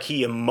almost like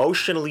he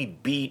emotionally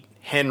beat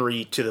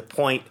Henry to the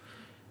point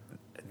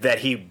that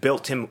he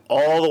built him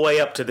all the way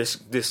up to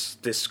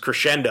this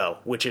crescendo,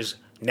 which is,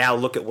 now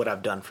look at what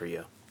I've done for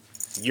you.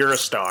 You're a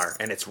star,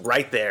 and it's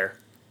right there.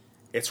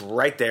 It's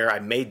right there. I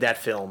made that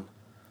film.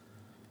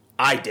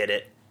 I did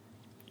it.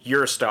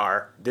 You're a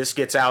star. This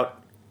gets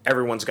out.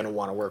 Everyone's going to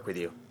want to work with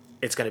you.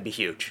 It's going to be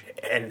huge.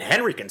 And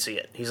Henry can see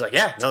it. He's like,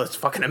 yeah, no, it's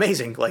fucking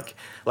amazing. Like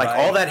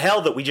all that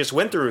hell that we just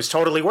went through is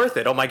totally worth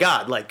it. Oh my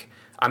God. Like,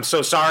 I'm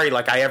so sorry.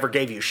 Like, I ever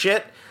gave you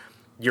shit.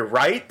 You're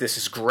right. This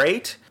is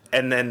great.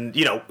 And then,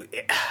 you know,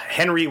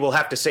 Henry will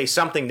have to say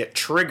something that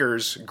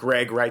triggers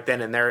Greg right then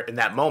and there in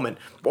that moment.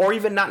 Or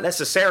even not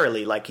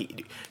necessarily. Like,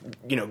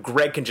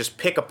 Greg can just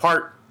pick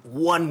apart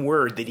one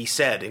word that he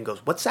said and goes,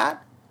 what's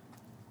that?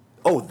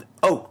 Oh,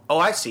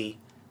 I see.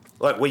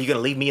 What, you going to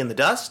leave me in the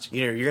dust?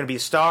 You're going to be a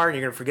star and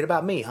you're going to forget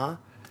about me, huh?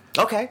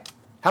 Okay.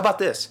 How about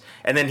this?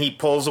 And then he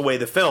pulls away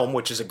the film,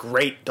 which is a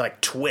great,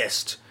 like,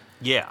 twist.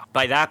 Yeah.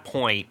 By that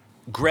point,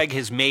 Greg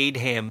has made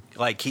him,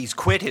 like, he's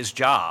quit his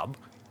job.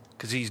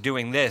 Because he's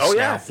doing this. Oh,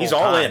 yeah. Now He's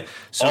all in.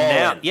 So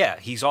now, yeah,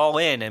 he's all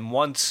in. And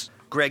once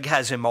Greg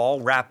has him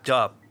all wrapped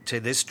up to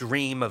this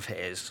dream of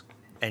his,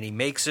 and he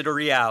makes it a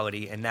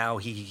reality, and now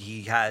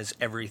he has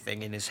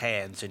everything in his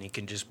hands, and he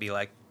can just be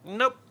like,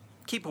 nope,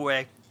 keep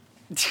away.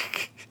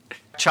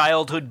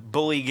 Childhood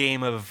bully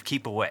game of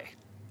keep away.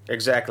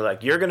 Exactly.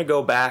 Like, you're going to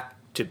go back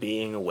to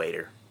being a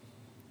waiter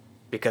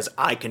because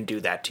I can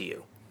do that to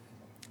you.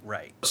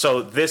 Right.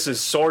 So this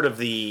is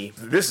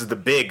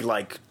the big,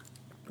 like,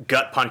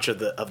 gut punch of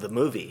the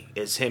movie,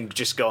 is him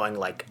just going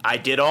like, I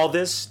did all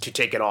this to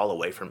take it all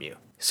away from you.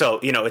 So,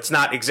 you know, it's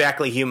not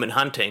exactly human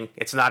hunting.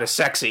 It's not as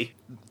sexy.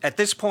 At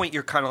this point,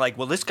 you're kind of like,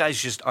 well, this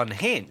guy's just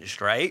unhinged,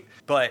 right?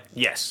 But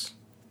yes,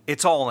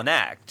 it's all an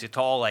act. It's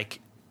all like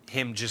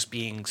him just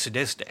being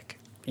sadistic.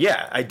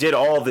 Yeah, I did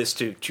all this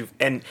to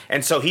and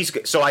so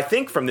I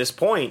think from this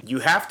point you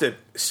have to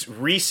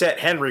reset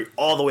Henry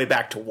all the way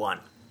back to 1.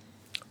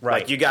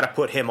 Right. Like, you got to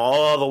put him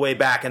all the way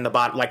back in the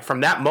bottom. Like,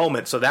 from that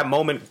moment, so that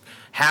moment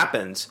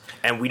happens,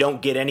 and we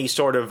don't get any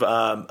sort of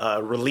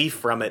relief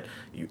from it.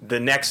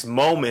 The next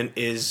moment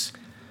is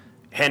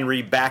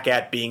Henry back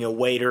at being a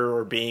waiter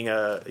or being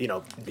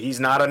he's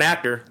not an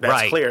actor.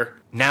 That's clear.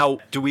 Now,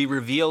 do we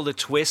reveal the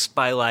twist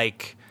by,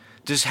 like,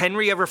 Does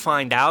Henry ever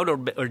find out,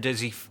 or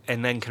does he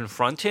and then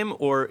confront him,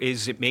 or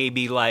is it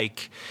maybe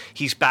like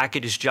he's back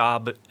at his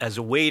job as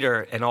a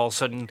waiter, and all of a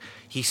sudden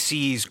he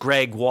sees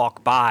Greg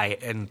walk by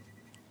and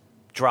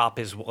drop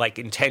his, like,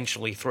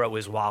 intentionally throw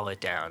his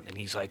wallet down, and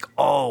he's like,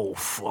 "Oh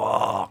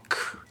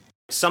fuck."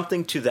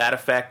 Something to that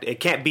effect. It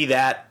can't be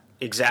that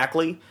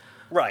exactly.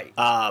 Right.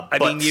 I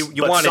mean,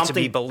 you want it to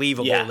be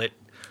believable that,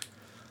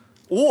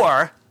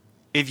 or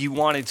if you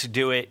wanted to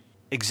do it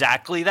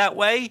exactly that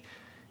way,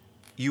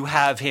 you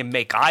have him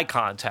make eye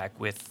contact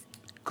with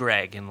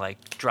Greg and,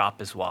 like, drop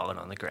his wallet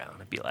on the ground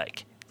and be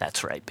like,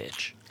 "That's right,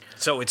 bitch."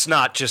 So it's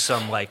not just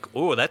some, like,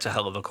 "Oh, that's a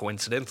hell of a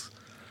coincidence."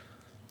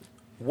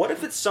 What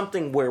if it's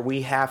something where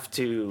we have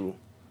to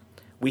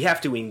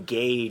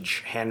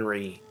engage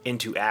Henry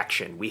into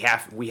action? We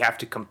have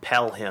to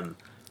compel him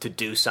to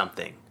do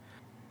something.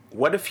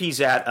 What if he's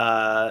at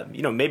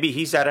maybe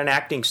he's at an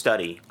acting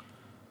study,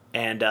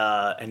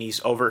 and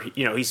he's over,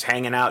 he's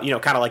hanging out,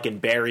 kind of like in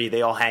Barry,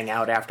 they all hang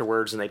out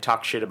afterwards and they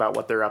talk shit about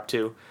what they're up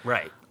to.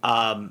 Right.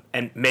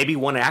 And maybe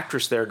one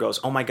actress there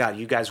goes, "Oh my God,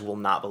 you guys will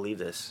not believe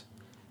this.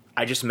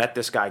 I just met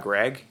this guy,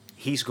 Greg.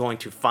 He's going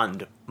to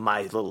fund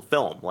my little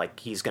film. Like,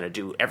 he's going to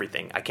do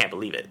everything. I can't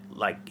believe it.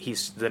 Like,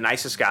 he's the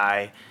nicest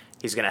guy.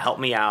 He's going to help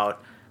me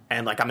out.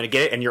 And, like, I'm going to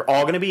get it, and you're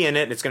all going to be in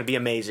it, and it's going to be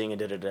amazing, and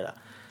da-da-da."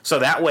 So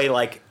that way,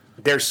 like,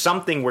 there's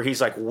something where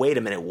he's like, "Wait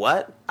a minute,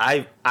 what?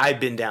 I've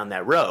been down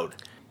that road."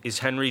 Is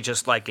Henry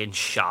just, like, in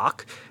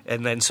shock?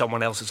 And then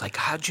someone else is like,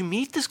 "How'd you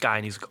meet this guy?"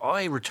 And he's like, "Oh,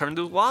 he returned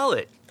his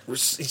wallet."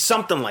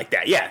 Something like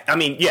that. Yeah. I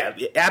mean, yeah,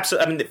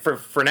 absolutely. I mean,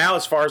 for now,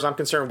 as far as I'm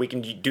concerned, we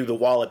can do the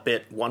wallet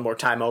bit one more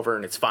time over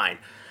and it's fine.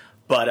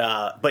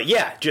 But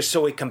yeah, just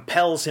so it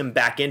compels him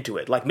back into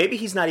it. Like, maybe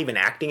he's not even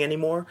acting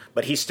anymore,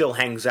 but he still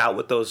hangs out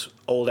with those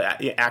old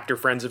actor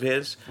friends of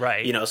his.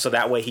 Right. So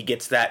that way he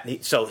gets that.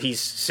 So he's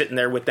sitting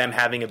there with them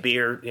having a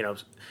beer,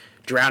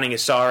 drowning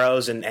his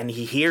sorrows, and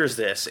he hears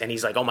this, and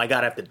he's like, "Oh my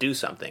God, I have to do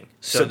something."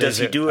 So does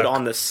he do it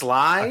on the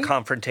sly? A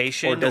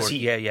confrontation? Or does he?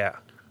 Yeah.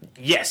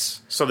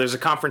 Yes. So there's a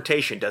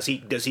confrontation. Does he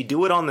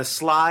do it on the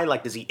sly?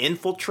 Like, does he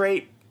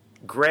infiltrate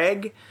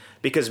Greg?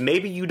 Because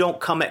maybe you don't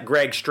come at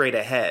Greg straight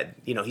ahead.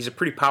 He's a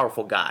pretty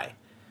powerful guy.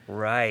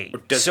 Right.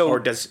 So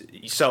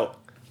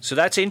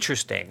that's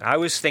interesting. I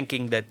was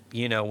thinking that,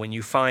 when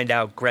you find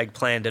out Greg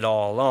planned it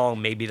all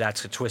along, maybe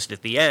that's a twist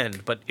at the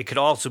end. But it could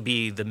also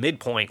be the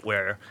midpoint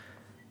where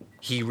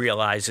he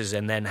realizes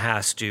and then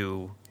has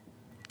to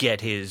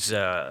get his,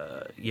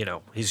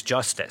 his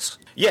justice.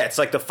 Yeah, it's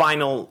like the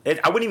final.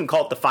 I wouldn't even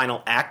call it the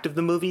final act of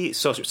the movie,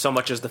 so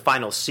much as the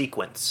final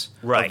sequence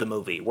of the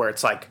movie, where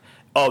it's like,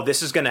 "Oh,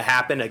 this is going to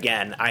happen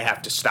again. I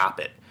have to stop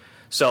it."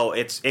 So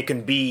it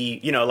can be,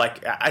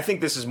 like, I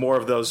think this is more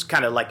of those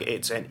kind of like,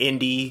 it's an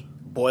indie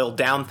boiled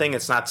down thing.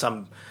 It's not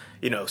some,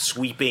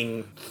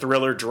 sweeping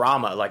thriller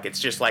drama. Like, it's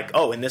just like,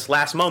 "Oh, in this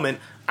last moment,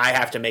 I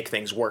have to make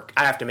things work.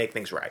 I have to make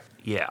things right."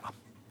 Yeah.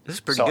 This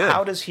is pretty good. So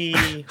how does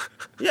he?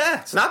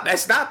 Yeah, it's not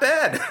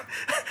bad.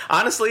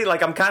 Honestly,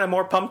 like, I'm kind of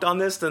more pumped on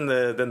this than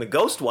the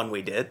Ghost one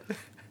we did.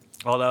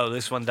 Although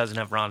this one doesn't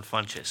have Ron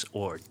Funches,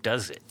 or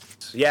does it?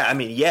 Yeah, I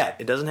mean,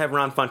 it doesn't have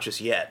Ron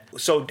Funches yet.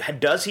 So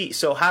does he?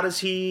 So how does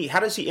he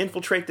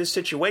infiltrate this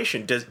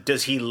situation?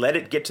 Does he let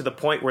it get to the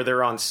point where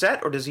they're on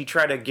set, or does he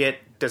try to get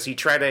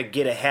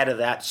ahead of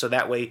that, so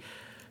that way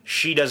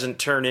she doesn't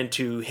turn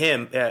into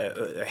him,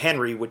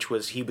 Henry, which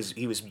was he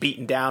was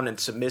beaten down and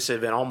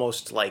submissive and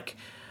almost like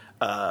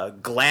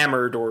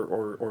glamored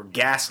or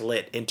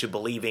gaslit into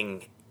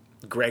believing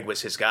Greg was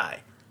his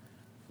guy.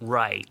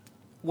 Right.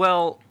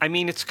 Well, I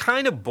mean, it's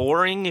kind of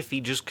boring if he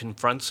just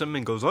confronts him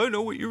and goes, "I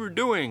know what you were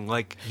doing."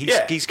 Like,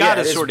 he's got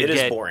to sort of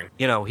get, boring.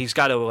 He's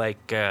got to,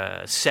 like,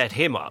 set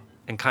him up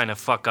and kind of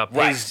fuck up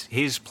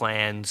his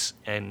plans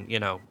and,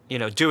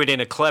 do it in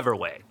a clever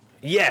way.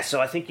 Yeah, so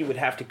I think you would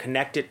have to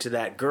connect it to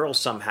that girl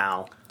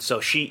somehow.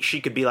 So she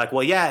could be like,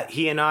 "Well, yeah,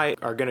 he and I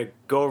are going to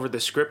go over the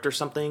script or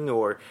something,"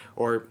 or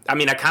I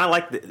mean, I kind of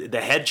like the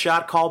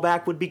headshot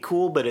callback would be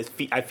cool, but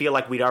I feel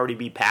like we'd already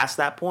be past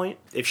that point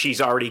if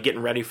she's already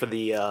getting ready for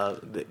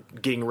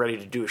getting ready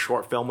to do a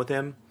short film with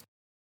him.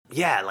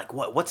 Yeah, like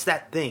what's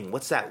that thing?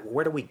 What's that?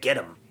 Where do we get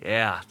him?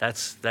 Yeah,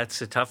 that's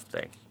a tough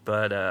thing,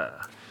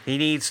 but he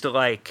needs to,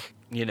 like,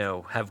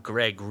 have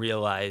Greg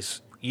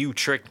realize, "You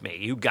tricked me.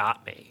 You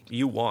got me.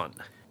 You won."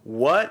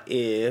 What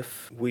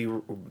if we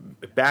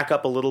back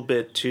up a little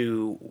bit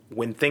to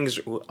when things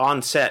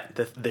on set,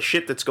 the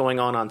shit that's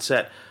going on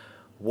set?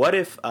 What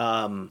if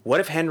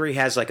Henry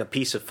has, like, a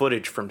piece of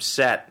footage from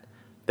set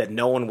that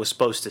no one was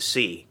supposed to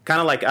see? Kind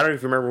of like, I don't know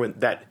if you remember when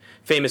that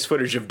famous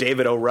footage of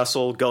David O.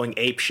 Russell going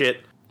ape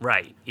shit.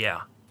 Right.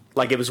 Yeah.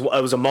 Like, it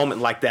was a moment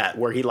like that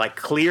where he, like,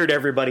 cleared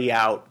everybody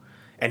out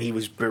and he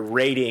was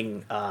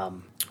berating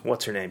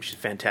what's her name? She's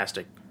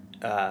fantastic.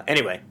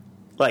 Anyway,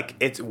 like,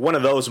 it's one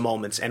of those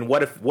moments. And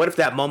what if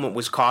that moment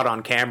was caught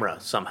on camera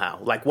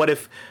somehow? Like, what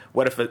if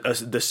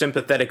the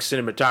sympathetic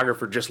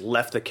cinematographer just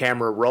left the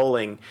camera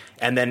rolling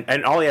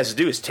and all he has to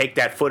do is take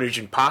that footage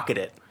and pocket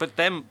it? But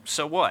then,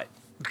 so what?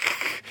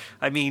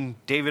 I mean,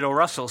 David O.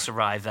 Russell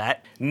survived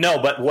that. No,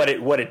 but what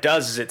it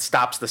does is it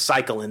stops the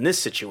cycle in this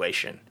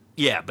situation.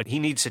 Yeah, but he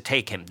needs to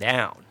take him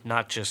down,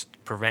 not just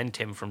prevent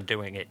him from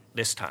doing it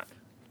this time.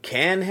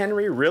 Can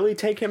Henry really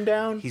take him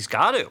down? He's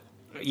got to.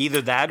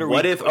 Either that or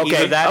Okay.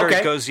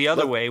 it goes the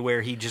other way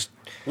where he just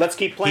Let's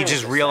keep playing. he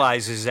just with this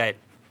realizes that,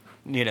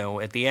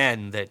 at the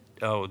end that,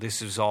 oh,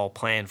 this is all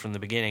planned from the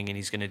beginning and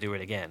he's going to do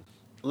it again.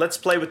 Let's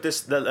play with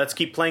this. Let's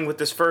keep playing with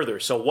this further.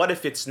 So what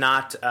if it's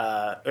not?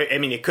 I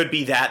mean, it could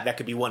be that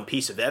could be one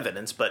piece of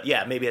evidence, but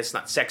yeah, maybe it's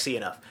not sexy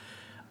enough.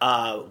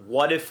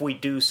 What if we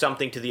do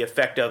something to the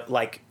effect of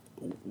like,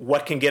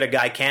 what can get a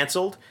guy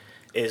canceled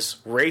is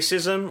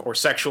racism or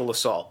sexual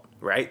assault,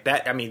 right?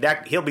 That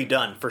he'll be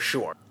done for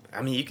sure.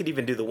 I mean, you could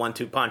even do the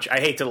 1-2 punch. I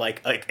hate to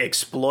like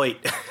exploit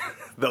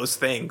those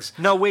things.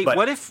 No, wait. But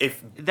what if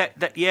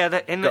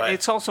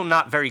it's also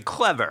not very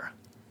clever.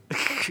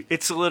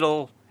 It's a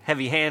little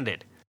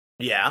heavy-handed.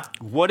 Yeah.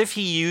 What if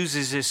he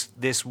uses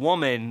this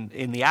woman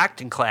in the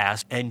acting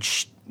class and,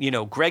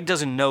 Greg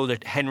doesn't know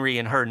that Henry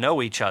and her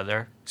know each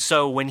other.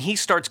 So when he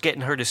starts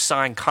getting her to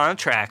sign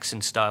contracts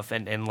and stuff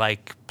and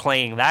like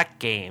playing that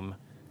game,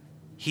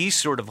 he's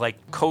sort of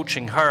like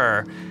coaching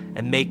her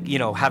and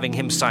having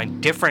him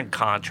sign different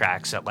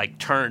contracts that like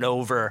turn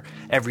over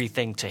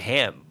everything to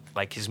him,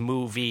 like his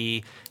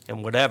movie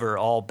and whatever,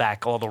 all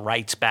the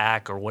rights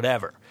back or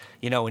whatever.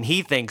 And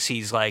he thinks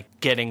he's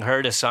like getting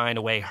her to sign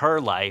away her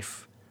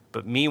life.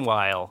 But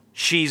meanwhile,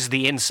 she's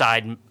the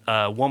inside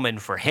woman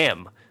for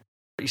him.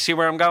 You see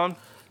where I'm going?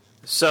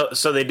 So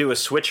they do a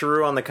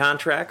switcheroo on the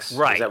contracts?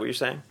 Right. Is that what you're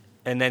saying?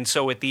 And then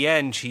so at the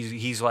end,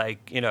 he's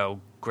like,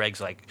 Greg's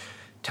like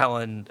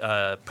telling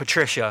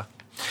Patricia,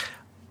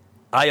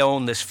 I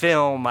own this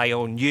film, I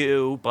own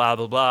you, blah,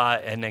 blah, blah.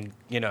 And then,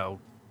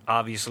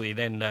 obviously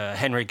then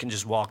Henry can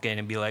just walk in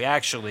and be like,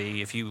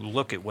 actually, if you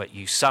look at what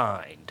you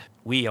signed,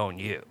 we own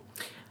you.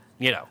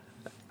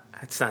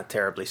 That's not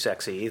terribly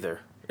sexy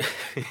either.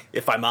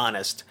 If I'm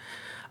honest.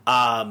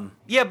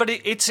 Yeah, but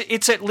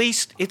it's at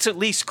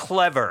least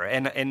clever,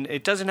 and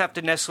it doesn't have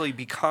to necessarily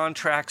be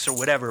contracts or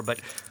whatever, but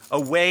a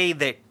way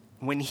that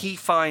when he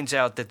finds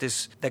out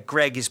that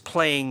Greg is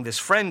playing this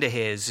friend of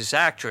his, this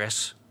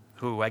actress,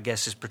 who I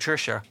guess is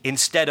Patricia,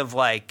 instead of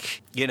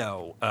like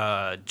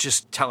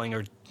just telling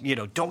her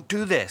don't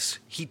do this,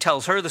 he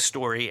tells her the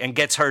story and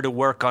gets her to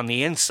work on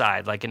the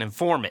inside like an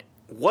informant.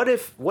 What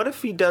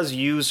if he does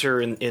use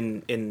her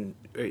in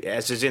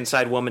as his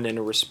inside woman in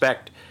a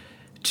respect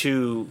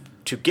to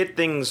get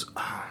things?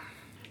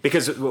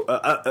 Because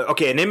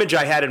an image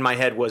I had in my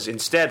head was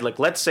instead, like,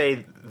 let's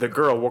say the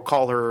girl, we'll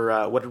call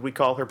her what did we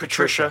call her?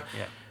 Patricia.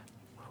 Yeah.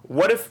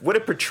 What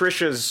if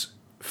Patricia's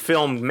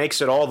film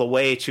makes it all the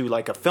way to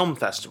like a film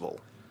festival?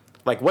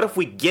 Like, what if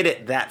we get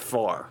it that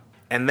far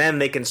and then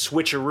they can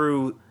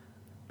switcheroo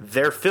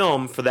their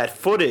film for that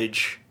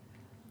footage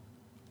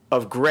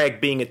of Greg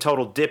being a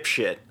total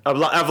dipshit, of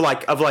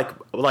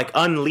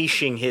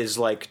unleashing his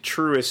like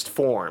truest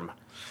form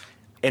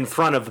in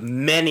front of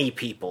many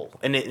people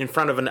and in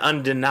front of an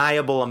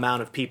undeniable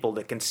amount of people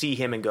that can see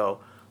him and go,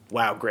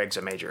 wow, Greg's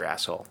a major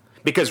asshole.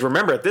 Because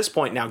remember, at this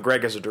point now,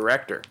 Greg is a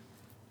director.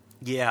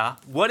 Yeah.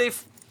 What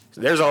if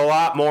there's a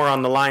lot more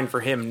on the line for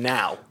him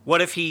now?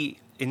 What if he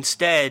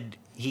instead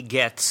he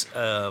gets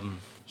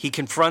he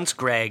confronts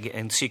Greg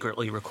and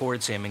secretly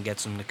records him and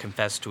gets him to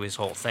confess to his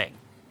whole thing?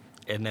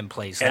 And then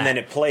plays that. And then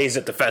it plays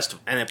at the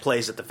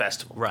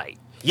festival. Right.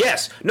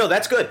 Yes. No,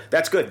 that's good.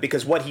 That's good.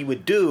 Because what he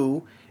would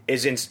do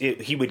is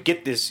he would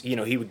get this,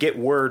 he would get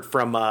word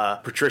from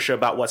Patricia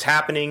about what's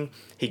happening.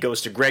 He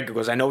goes to Greg and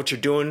goes, I know what you're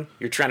doing.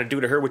 You're trying to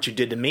do to her what you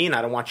did to me, and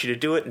I don't want you to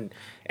do it. And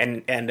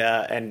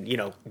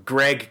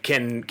Greg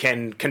can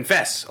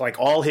confess, like,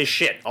 all his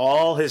shit,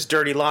 all his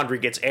dirty laundry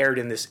gets aired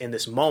in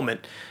this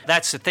moment.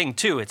 That's the thing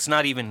too. It's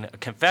not even a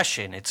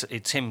confession.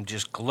 It's him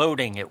just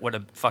gloating at what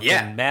a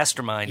fucking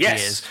mastermind he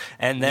is.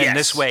 And then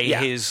this way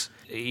his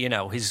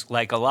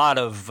like a lot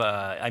of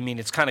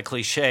it's kind of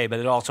cliche, but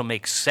it also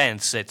makes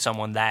sense that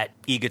someone that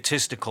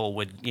egotistical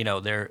would,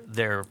 their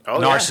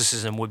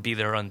narcissism would be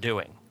their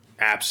undoing.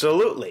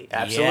 Absolutely.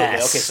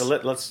 Yes. Okay, so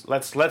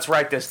let's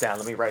write this down.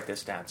 Let me write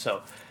this down.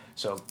 So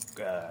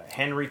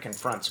Henry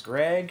confronts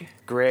Greg.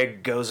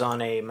 Greg goes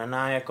on a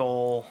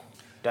maniacal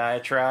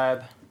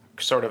diatribe,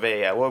 sort of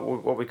a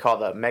what we call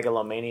the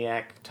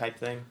megalomaniac type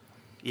thing.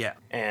 Yeah.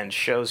 And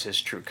shows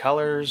his true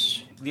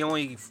colors. The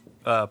only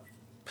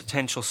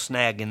potential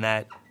snag in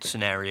that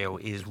scenario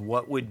is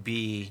what would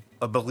be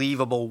a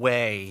believable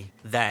way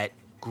that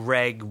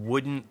Greg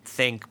wouldn't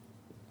think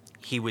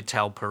he would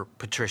tell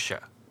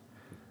Patricia.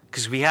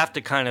 Because we have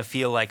to kind of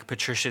feel like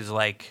Patricia's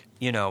like,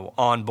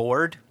 on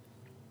board.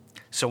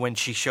 So when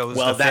she shows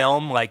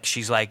film, like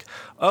she's like,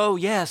 oh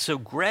yeah, so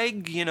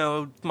Greg,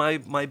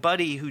 my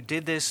buddy who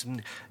did this,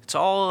 and it's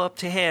all up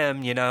to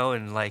him,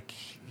 and like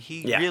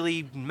he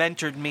really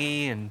mentored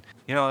me, and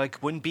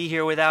like wouldn't be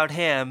here without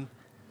him.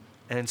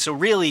 And so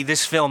really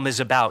this film is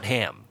about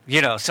him,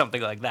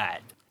 something like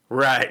that.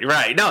 Right.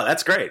 No,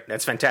 that's great.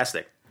 That's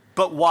fantastic.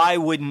 But why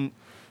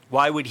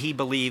would he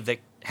believe that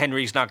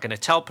Henry's not going to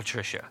tell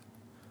Patricia?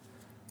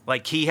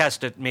 Like he has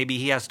to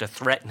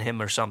threaten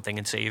him or something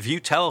and say, if you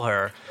tell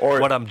her Or-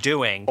 what I'm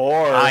doing,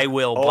 Or I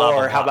will blah, blah,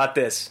 blah. Or how about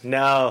this?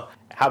 No.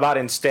 How about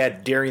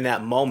instead during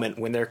that moment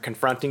when they're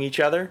confronting each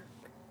other,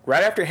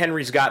 right after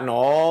Henry's gotten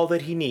all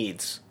that he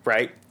needs,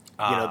 right?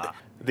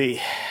 The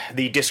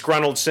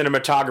disgruntled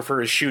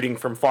cinematographer is shooting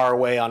from far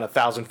away on a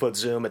 1,000-foot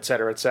zoom, et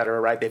cetera,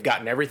 right? They've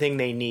gotten everything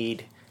they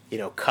need,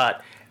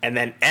 cut, and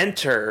then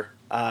enter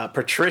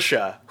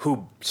Patricia,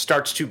 who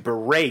starts to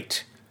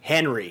berate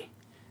Henry.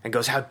 And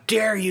goes, how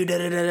dare you,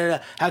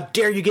 da-da-da-da-da, how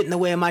dare you get in the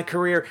way of my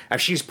career? And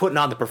she's putting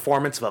on the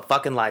performance of a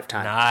fucking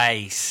lifetime.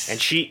 Nice.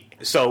 And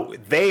so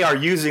they are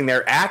using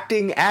their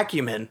acting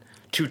acumen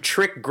to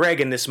trick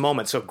Greg in this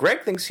moment. So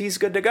Greg thinks he's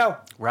good to go.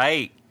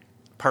 Right.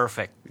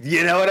 Perfect.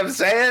 You know what I'm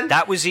saying?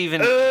 That was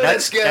even,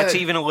 that's good. That's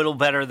even a little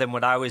better than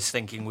what I was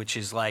thinking, which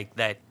is like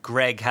that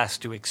Greg has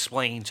to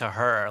explain to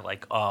her,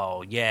 like,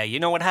 oh, yeah, you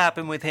know what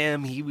happened with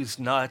him? He was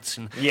nuts,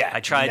 and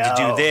I tried to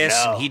do this,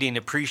 and he didn't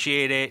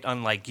appreciate it,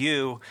 unlike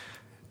you.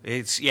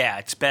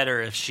 It's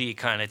better if she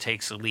kind of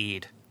takes the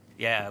lead.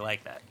 Yeah, I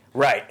like that.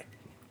 Right.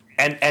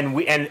 And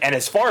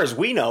as far as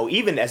we know,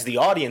 even as the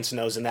audience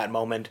knows in that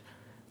moment,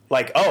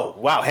 like, oh,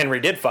 wow,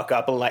 Henry did fuck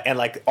up, and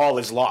like all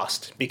is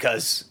lost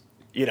because,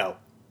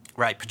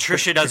 Right,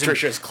 Patricia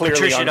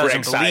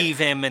doesn't believe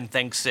him and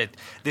thinks that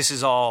this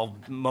is all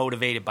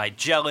motivated by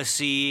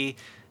jealousy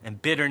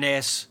and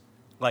bitterness.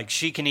 Like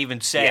she can even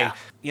say,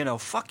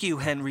 fuck you,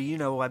 Henry.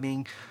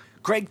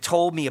 Greg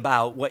told me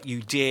about what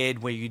you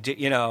did, where you did,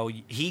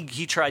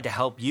 he tried to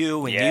help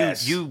you, and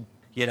you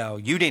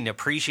didn't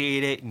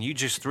appreciate it, and you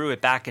just threw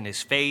it back in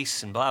his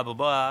face, and blah, blah,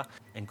 blah.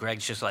 And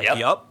Greg's just like,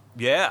 yup,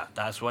 yeah,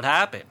 that's what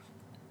happened.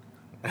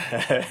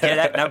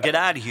 Get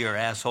out of here,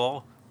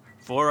 asshole.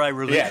 Before I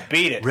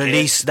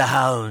release the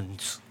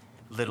hounds.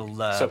 Little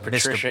so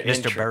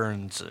Mr.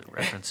 Burns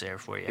reference there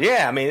for you.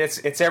 Yeah, I mean,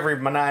 it's every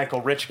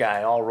maniacal rich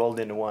guy all rolled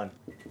into one.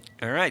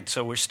 All right,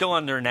 so we're still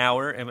under an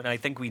hour, and I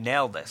think we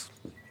nailed this.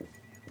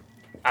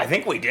 I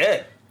think we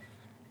did.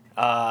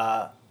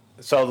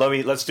 So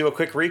let's do a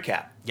quick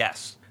recap.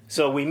 Yes.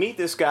 So we meet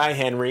this guy,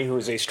 Henry, who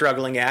is a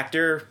struggling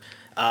actor.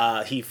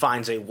 He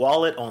finds a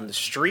wallet on the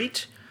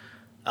street.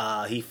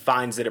 He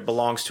finds that it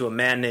belongs to a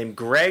man named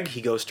Greg.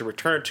 He goes to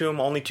return it to him,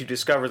 only to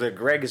discover that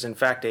Greg is in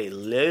fact a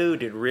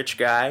loaded rich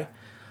guy.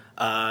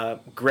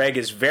 Greg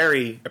is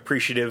very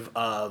appreciative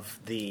of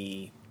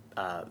the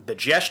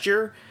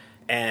gesture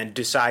and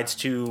decides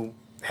to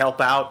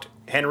help out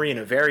Henry in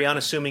a very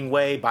unassuming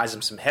way, buys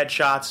him some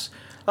headshots.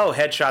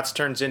 Headshots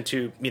turns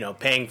into,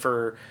 paying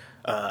for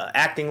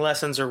acting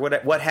lessons or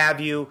what have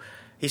you.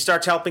 He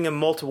starts helping him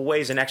multiple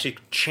ways and actually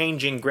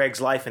changing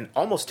Greg's life and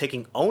almost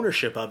taking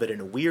ownership of it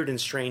in a weird and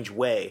strange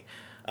way.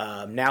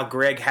 Now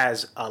Greg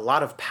has a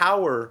lot of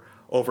power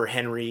over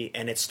Henry,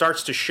 and it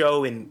starts to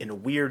show in a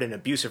weird and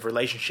abusive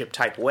relationship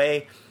type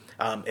way.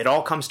 It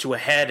all comes to a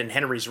head, and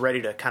Henry's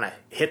ready to kind of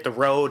hit the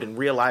road and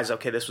realize,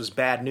 okay, this was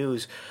bad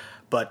news.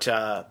 But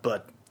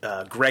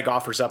Greg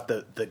offers up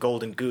the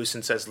golden goose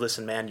and says,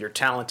 "Listen, man, you're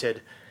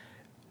talented.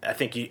 I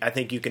think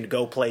you can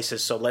go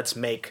places. So let's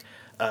make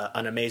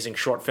an amazing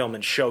short film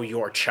and show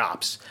your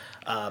chops."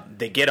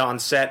 They get on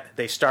set.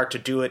 They start to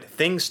do it.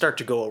 Things start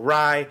to go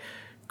awry.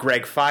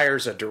 Greg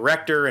fires a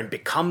director and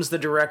becomes the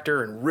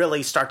director and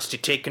really starts to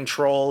take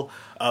control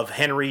of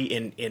Henry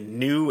in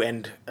new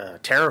and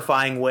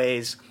terrifying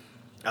ways.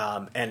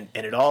 And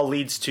it all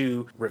leads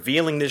to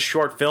revealing this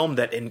short film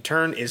that in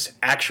turn is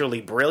actually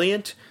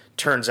brilliant.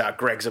 Turns out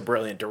Greg's a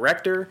brilliant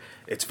director.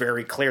 It's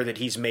very clear that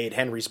he's made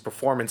Henry's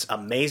performance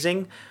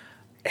amazing.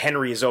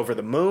 Henry is over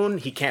the moon.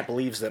 He can't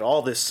believe that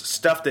all this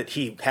stuff that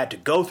he had to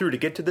go through to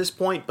get to this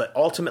point, but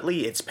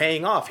ultimately it's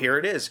paying off. Here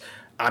it is.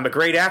 I'm a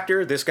great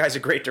actor. This guy's a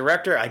great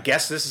director. I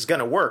guess this is going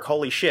to work.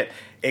 Holy shit.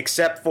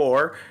 Except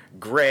for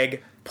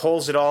Greg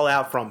pulls it all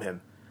out from him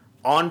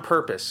on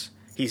purpose.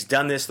 He's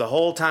done this the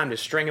whole time to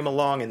string him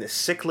along in this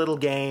sick little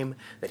game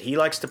that he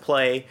likes to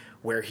play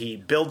where he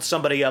builds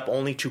somebody up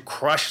only to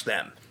crush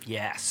them.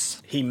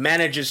 Yes. He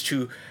manages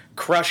to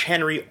crush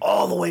Henry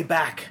all the way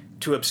back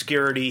to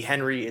obscurity.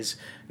 Henry is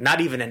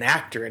not even an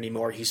actor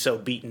anymore. He's so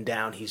beaten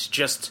down. He's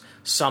just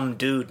some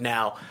dude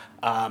now.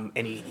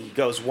 And he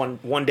goes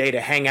one day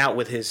to hang out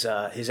with his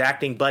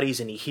acting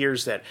buddies, and he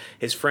hears that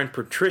his friend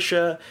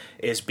Patricia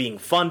is being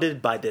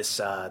funded by this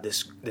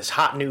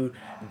hot new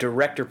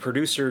director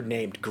producer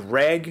named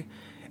Greg.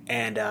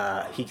 And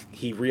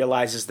he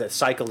realizes that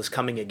cycle is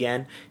coming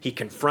again. He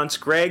confronts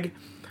Greg.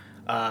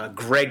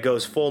 Greg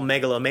goes full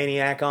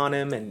megalomaniac on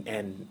him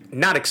and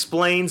not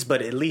explains,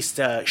 but at least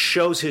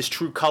shows his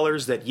true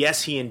colors that,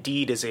 yes, he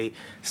indeed is a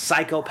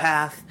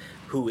psychopath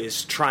who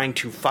is trying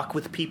to fuck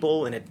with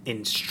people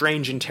in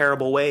strange and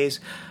terrible ways.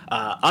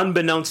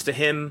 Unbeknownst to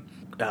him,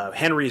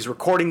 Henry is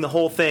recording the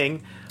whole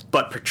thing,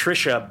 but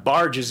Patricia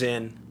barges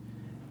in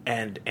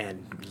and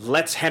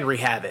lets Henry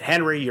have it.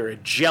 Henry, you're a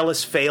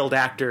jealous, failed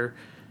actor.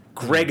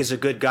 Greg is a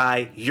good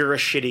guy. You're a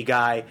shitty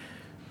guy.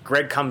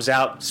 Greg comes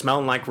out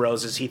smelling like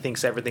roses. He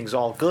thinks everything's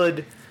all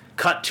good.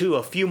 Cut to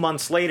a few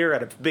months later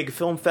at a big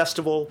film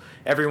festival.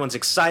 Everyone's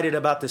excited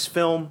about this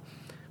film.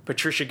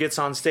 Patricia gets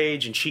on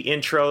stage and she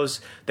intros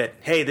that,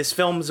 hey, this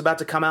film is about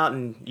to come out,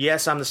 and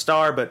yes, I'm the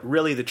star, but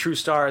really the true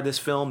star of this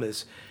film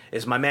is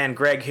my man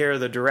Greg here,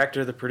 the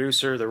director, the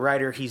producer, the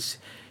writer. He's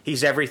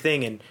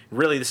everything, and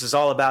really this is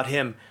all about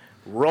him.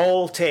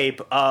 Roll tape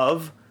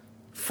of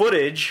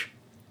footage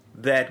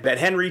that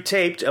Henry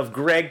taped of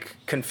Greg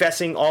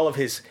confessing all of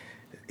his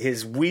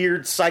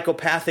weird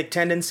psychopathic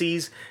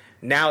tendencies.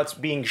 Now it's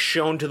being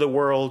shown to the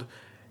world,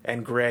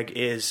 and Greg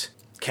is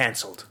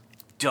canceled.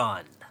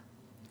 Done.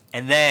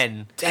 And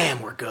then...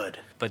 Damn, we're good.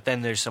 But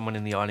then there's someone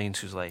in the audience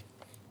who's like,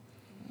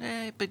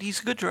 but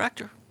he's a good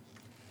director.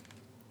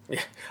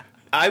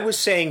 I was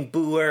saying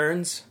Boo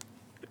Earns.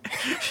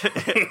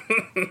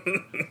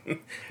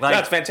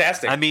 That's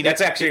fantastic. I mean,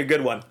 that's actually a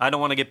good one. I don't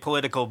want to get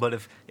political, but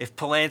if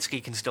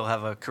Polanski can still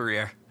have a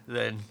career,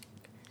 then...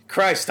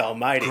 Christ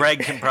almighty. Greg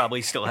can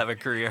probably still have a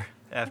career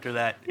after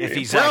that, if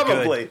he's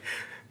probably. that good.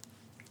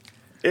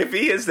 If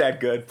he is that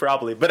good,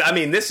 probably. But, I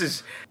mean,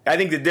 I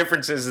think the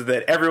difference is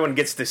that everyone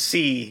gets to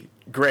see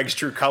Greg's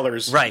true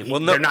colors. Right. Well,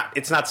 no,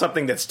 it's not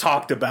something that's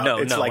talked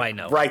about. It's like I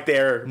know. Right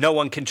there. No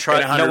one can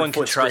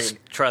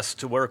trust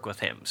to work with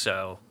him,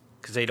 so...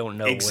 Because they don't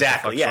know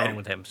exactly, what the fuck's wrong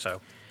with him,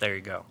 so there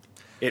you go.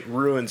 It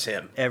ruins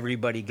him.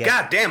 Everybody gets...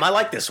 God damn, I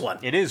like this one.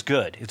 It is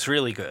good. It's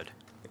really good.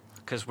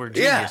 Because we're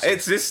geniuses. Yeah,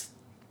 it's this...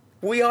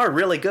 We are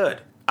really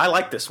good. I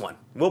like this one.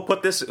 We'll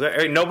put this...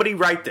 Nobody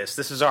write this.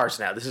 This is ours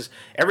now. This is...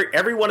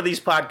 Every one of these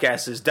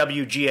podcasts is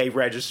WGA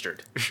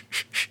registered.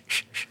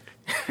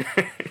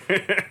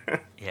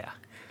 Yeah.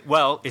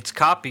 Well, it's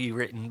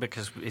copywritten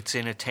because it's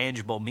in a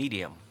tangible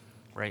medium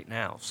right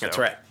now. So that's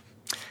right.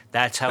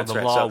 That's how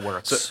the law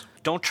works. So,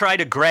 don't try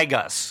to Greg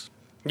us.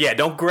 Yeah,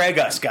 don't Greg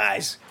us,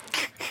 guys.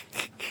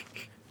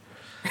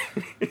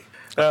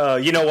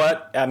 You know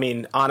what? I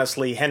mean,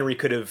 honestly, Henry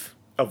could have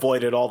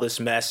avoided all this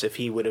mess if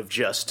he would have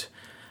just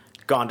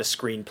gone to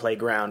Screen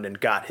Playground and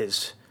got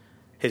his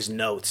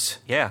notes.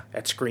 Yeah.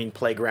 At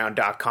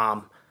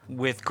screenplayground.com.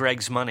 With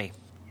Greg's money.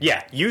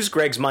 Yeah, use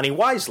Greg's money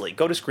wisely.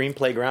 Go to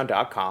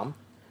screenplayground.com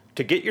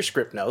to get your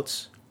script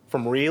notes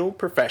from real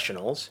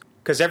professionals,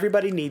 because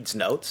everybody needs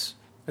notes.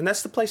 And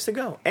that's the place to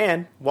go.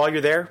 And while you're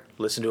there,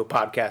 listen to a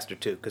podcast or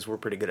two, because we're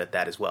pretty good at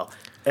that as well,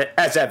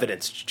 as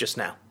evidenced just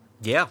now.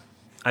 Yeah.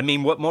 I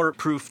mean, what more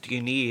proof do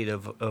you need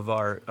of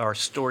our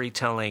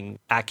storytelling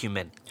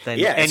acumen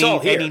than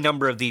any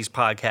number of these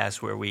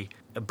podcasts where we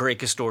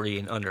break a story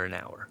in under an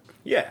hour?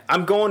 Yeah.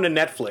 I'm going to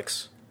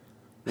Netflix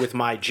with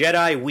my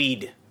Jedi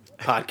Weed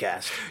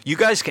podcast. You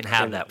guys can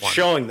have that one.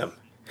 Showing them.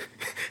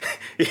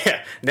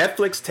 Yeah,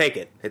 Netflix, take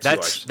it. It's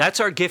yours. That's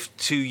our gift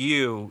to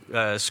you,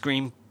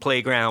 Screen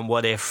Playground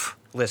What If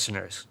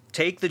listeners.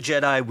 Take the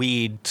Jedi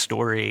Weed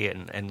story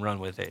and run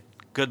with it.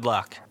 Good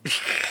luck.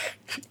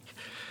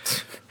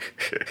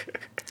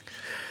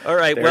 All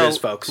right, there it is,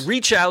 folks.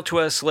 Reach out to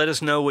us. Let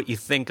us know what you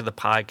think of the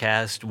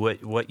podcast,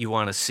 what you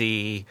want to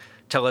see.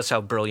 Tell us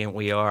how brilliant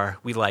we are.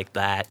 We like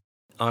that.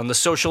 On the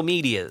social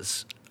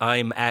medias,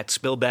 I'm at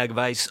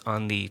Spillbagvice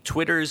on the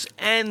Twitters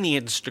and the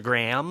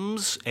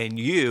Instagrams, and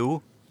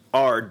you...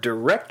 Our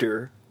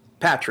director,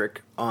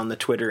 Patrick, on the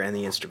Twitter and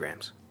the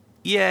Instagrams.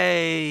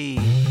 Yay!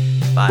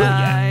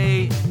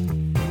 Bye!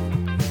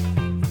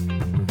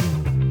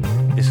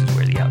 This is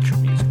where the outro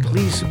music.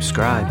 Please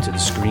subscribe to the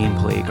Screen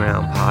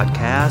Playground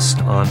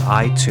podcast on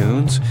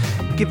iTunes.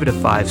 Give it a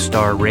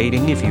 5-star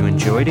rating if you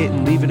enjoyed it,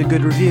 and leave it a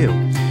good review.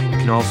 You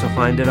can also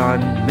find it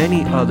on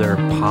many other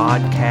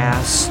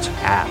podcast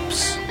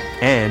apps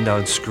and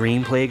on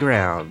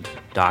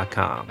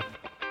screenplayground.com.